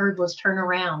what I heard was turn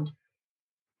around.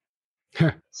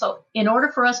 So in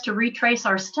order for us to retrace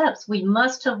our steps, we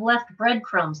must have left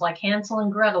breadcrumbs like Hansel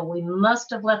and Gretel. We must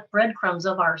have left breadcrumbs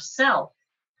of ourself,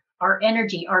 our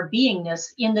energy, our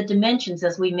beingness in the dimensions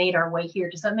as we made our way here.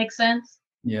 Does that make sense?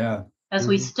 Yeah. As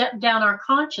we step down our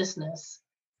consciousness,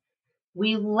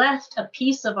 we left a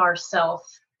piece of ourself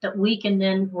that we can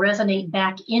then resonate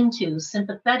back into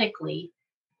sympathetically,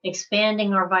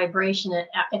 expanding our vibration,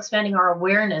 expanding our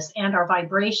awareness and our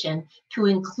vibration to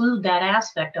include that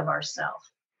aspect of ourself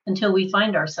until we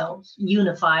find ourselves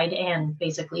unified and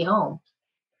basically home.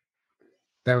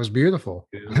 That was beautiful.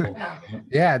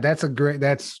 Yeah, that's a great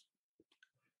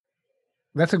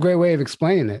way of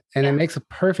explaining it. And it makes a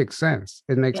perfect sense.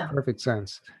 It makes perfect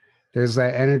sense. There's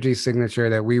that energy signature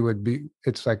that we would be,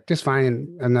 it's like just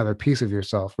finding another piece of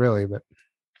yourself, really. But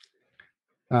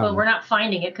well, we're not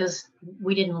finding it because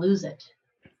we didn't lose it.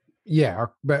 Yeah,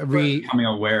 but becoming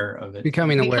aware of it.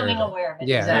 Becoming aware of it.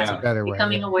 Yeah, exactly. That's a better way.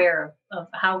 Becoming aware of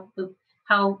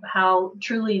how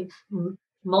truly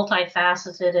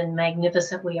multifaceted and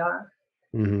magnificent we are.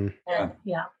 Mm-hmm. And,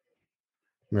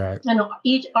 Right. And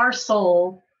our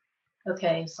soul,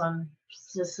 okay, so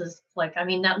this is like, I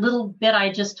mean, that little bit I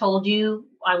just told you,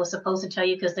 I was supposed to tell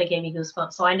you because they gave me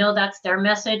goosebumps. So I know that's their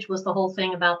message, was the whole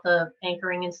thing about the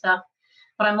anchoring and stuff.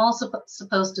 But I'm also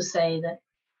supposed to say that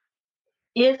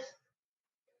if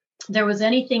there was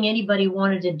anything anybody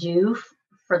wanted to do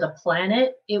for the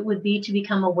planet, it would be to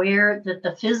become aware that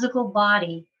the physical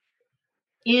body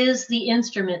is the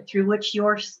instrument through which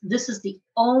this is the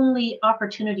only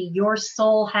opportunity your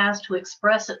soul has to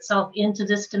express itself into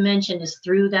this dimension, is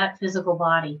through that physical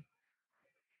body.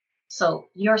 So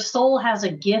your soul has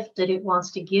a gift that it wants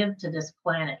to give to this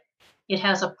planet. It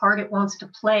has a part it wants to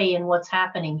play in what's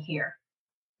happening here.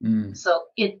 So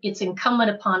it's incumbent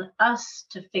upon us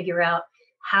to figure out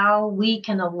how we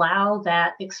can allow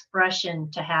that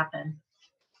expression to happen.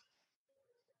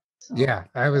 So. Yeah,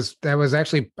 that was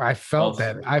actually, I felt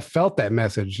that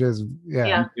message.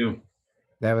 Yeah.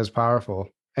 That was powerful.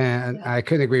 And I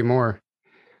couldn't agree more.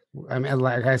 I mean,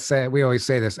 like I said, we always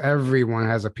say this, everyone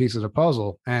has a piece of the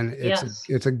puzzle, and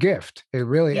it's a gift. It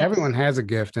really, everyone has a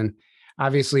gift. And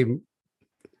obviously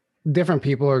different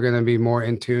people are going to be more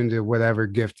in tune to whatever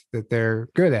gift that they're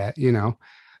good at, you know?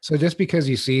 So just because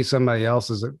you see somebody else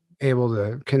is able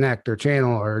to connect or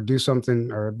channel or do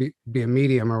something or be a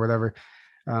medium or whatever,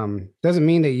 doesn't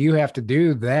mean that you have to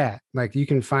do that. Like, you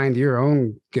can find your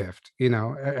own gift, you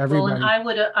know. Everybody. Well,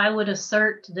 and I would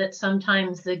assert that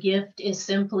sometimes the gift is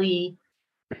simply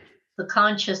the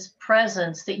conscious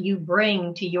presence that you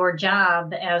bring to your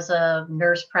job as a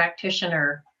nurse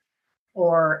practitioner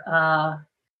or a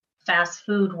fast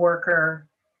food worker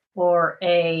or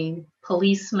a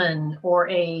policeman or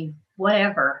a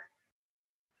whatever,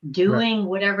 doing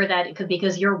whatever that it could,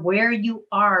 because you're where you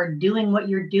are doing what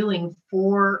you're doing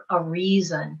for a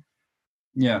reason.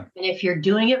 Yeah. And if you're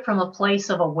doing it from a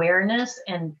place of awareness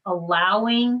and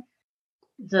allowing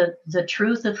the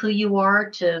truth of who you are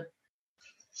to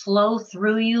flow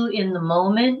through you in the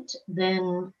moment,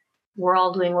 then we're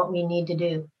all doing what we need to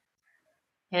do.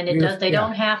 And they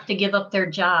don't have to give up their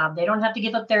job. They don't have to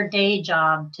give up their day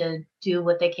job to do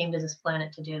what they came to this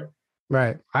planet to do.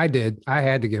 Right. I did. I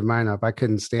had to give mine up. I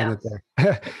couldn't stand it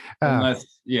there. Unless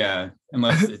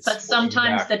it's. But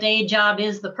sometimes the day job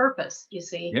is the purpose, you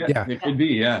see. Yeah, it could be.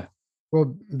 Yeah.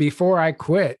 Well, before I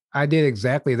quit, I did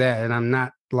exactly that. And I'm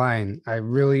not lying. I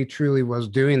really, truly was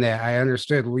doing that. I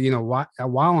understood, you know,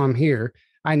 while I'm here,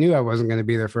 I knew I wasn't going to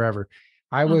be there forever.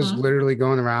 I was literally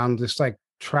going around just like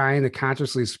trying to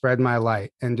consciously spread my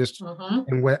light and just,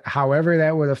 and however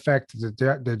that would affect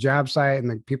the job site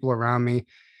and the people around me.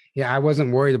 Yeah, I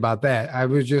wasn't worried about that. I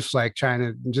was just like trying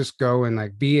to just go and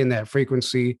like be in that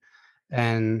frequency.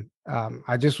 And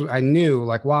I knew,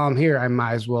 like, while I'm here, I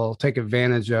might as well take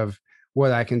advantage of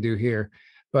what I can do here.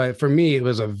 But for me, it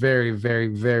was a very, very,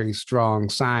 very strong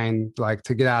sign, like,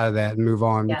 to get out of that and move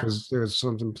on, because there was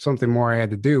something more I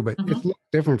had to do. But it looked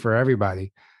different for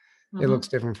everybody. It looks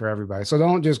different for everybody. So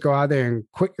don't just go out there and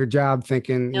quit your job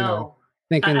thinking,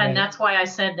 and that's why I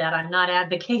said that. I'm not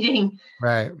advocating.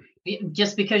 Right.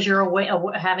 Just because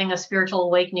you're having a spiritual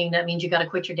awakening, that means you got to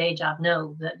quit your day job.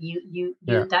 No, that you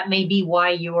that may be why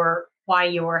you're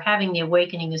having the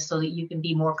awakening, is so that you can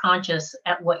be more conscious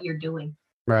at what you're doing.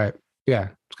 Right. Yeah.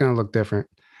 It's going to look different.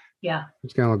 Yeah.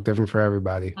 It's going to look different for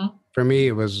everybody. For me,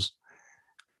 it was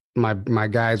my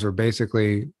guys were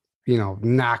basically, you know,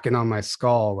 knocking on my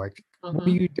skull, like, what are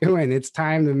you doing? It's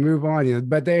time to move on. You know,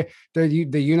 but the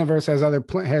universe has other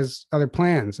plans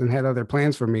and had other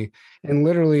plans for me. And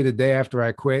literally the day after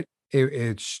I quit,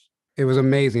 it was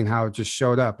amazing how it just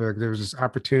showed up. Like, there was this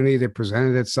opportunity that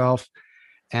presented itself,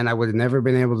 and I would have never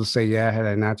been able to say yeah had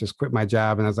I not just quit my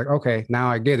job. And I was like, okay, now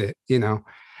I get it, you know.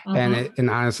 And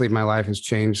honestly, my life has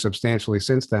changed substantially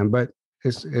since then. But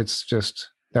it's just,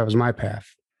 that was my path.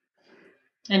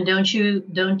 And don't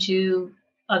you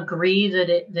agree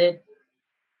that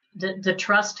the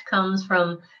trust comes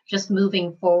from just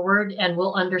moving forward, and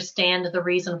we'll understand the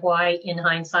reason why in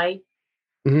hindsight?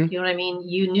 You know what I mean?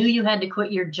 You knew you had to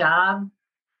quit your job,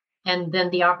 and then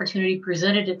the opportunity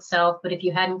presented itself. But if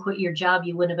you hadn't quit your job,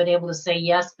 you wouldn't have been able to say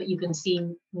yes. But you can see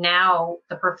now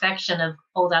the perfection of,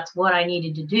 oh, that's what I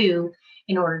needed to do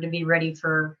in order to be ready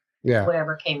for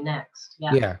whatever came next.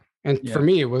 Yeah. And for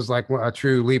me, it was like a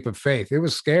true leap of faith. It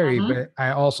was scary, but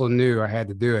I also knew I had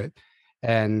to do it.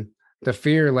 And the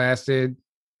fear lasted,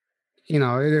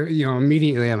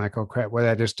 immediately I'm like, oh crap, what did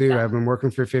I just do? I've been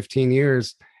working for 15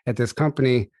 years at this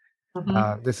company.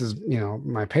 This is,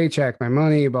 my paycheck, my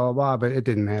money, blah, blah, blah. But it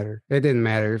didn't matter. It didn't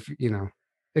matter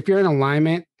if you're in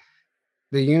alignment,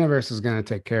 the universe is going to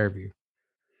take care of you.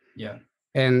 Yeah.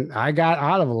 And I got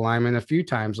out of alignment a few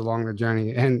times along the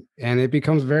journey, and it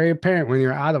becomes very apparent when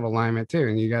you're out of alignment too,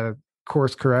 and you got to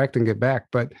course correct and get back,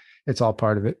 but it's all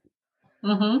part of it.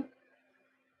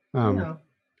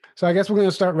 So I guess we're going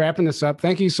to start wrapping this up.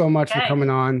 Thank you so much for coming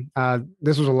on.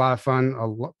 This was a lot of fun.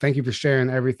 Thank you for sharing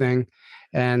everything.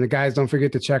 And the guys, don't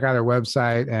forget to check out her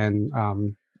website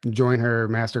and join her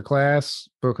masterclass,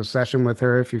 book a session with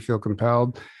her if you feel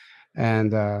compelled.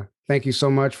 And thank you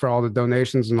so much for all the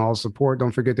donations and all the support.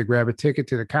 Don't forget to grab a ticket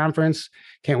to the conference.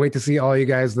 Can't wait to see all you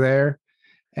guys there.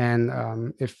 And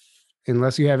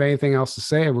unless you have anything else to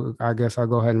say, I guess I'll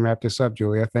go ahead and wrap this up,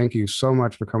 Julia. Thank you so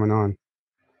much for coming on.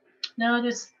 No,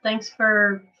 just thanks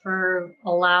for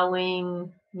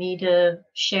allowing me to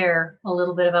share a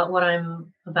little bit about what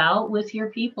I'm about with your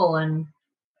people, and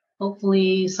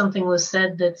hopefully something was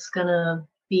said that's gonna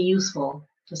be useful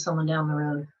to someone down the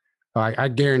road. I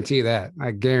guarantee that.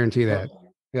 I guarantee that.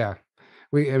 Yeah.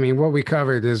 What we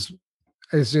covered is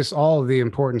just all of the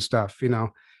important stuff. It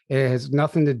has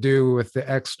nothing to do with the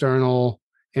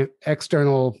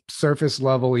external surface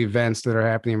level events that are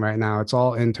happening right now. It's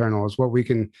all internal. It's what we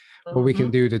can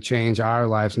do to change our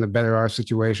lives and to better our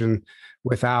situation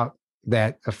without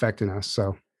that affecting us.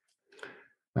 So,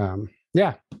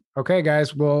 yeah. Okay,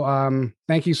 guys. Well,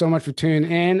 thank you so much for tuning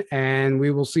in, and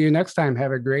we will see you next time.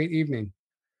 Have a great evening.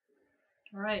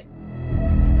 All right.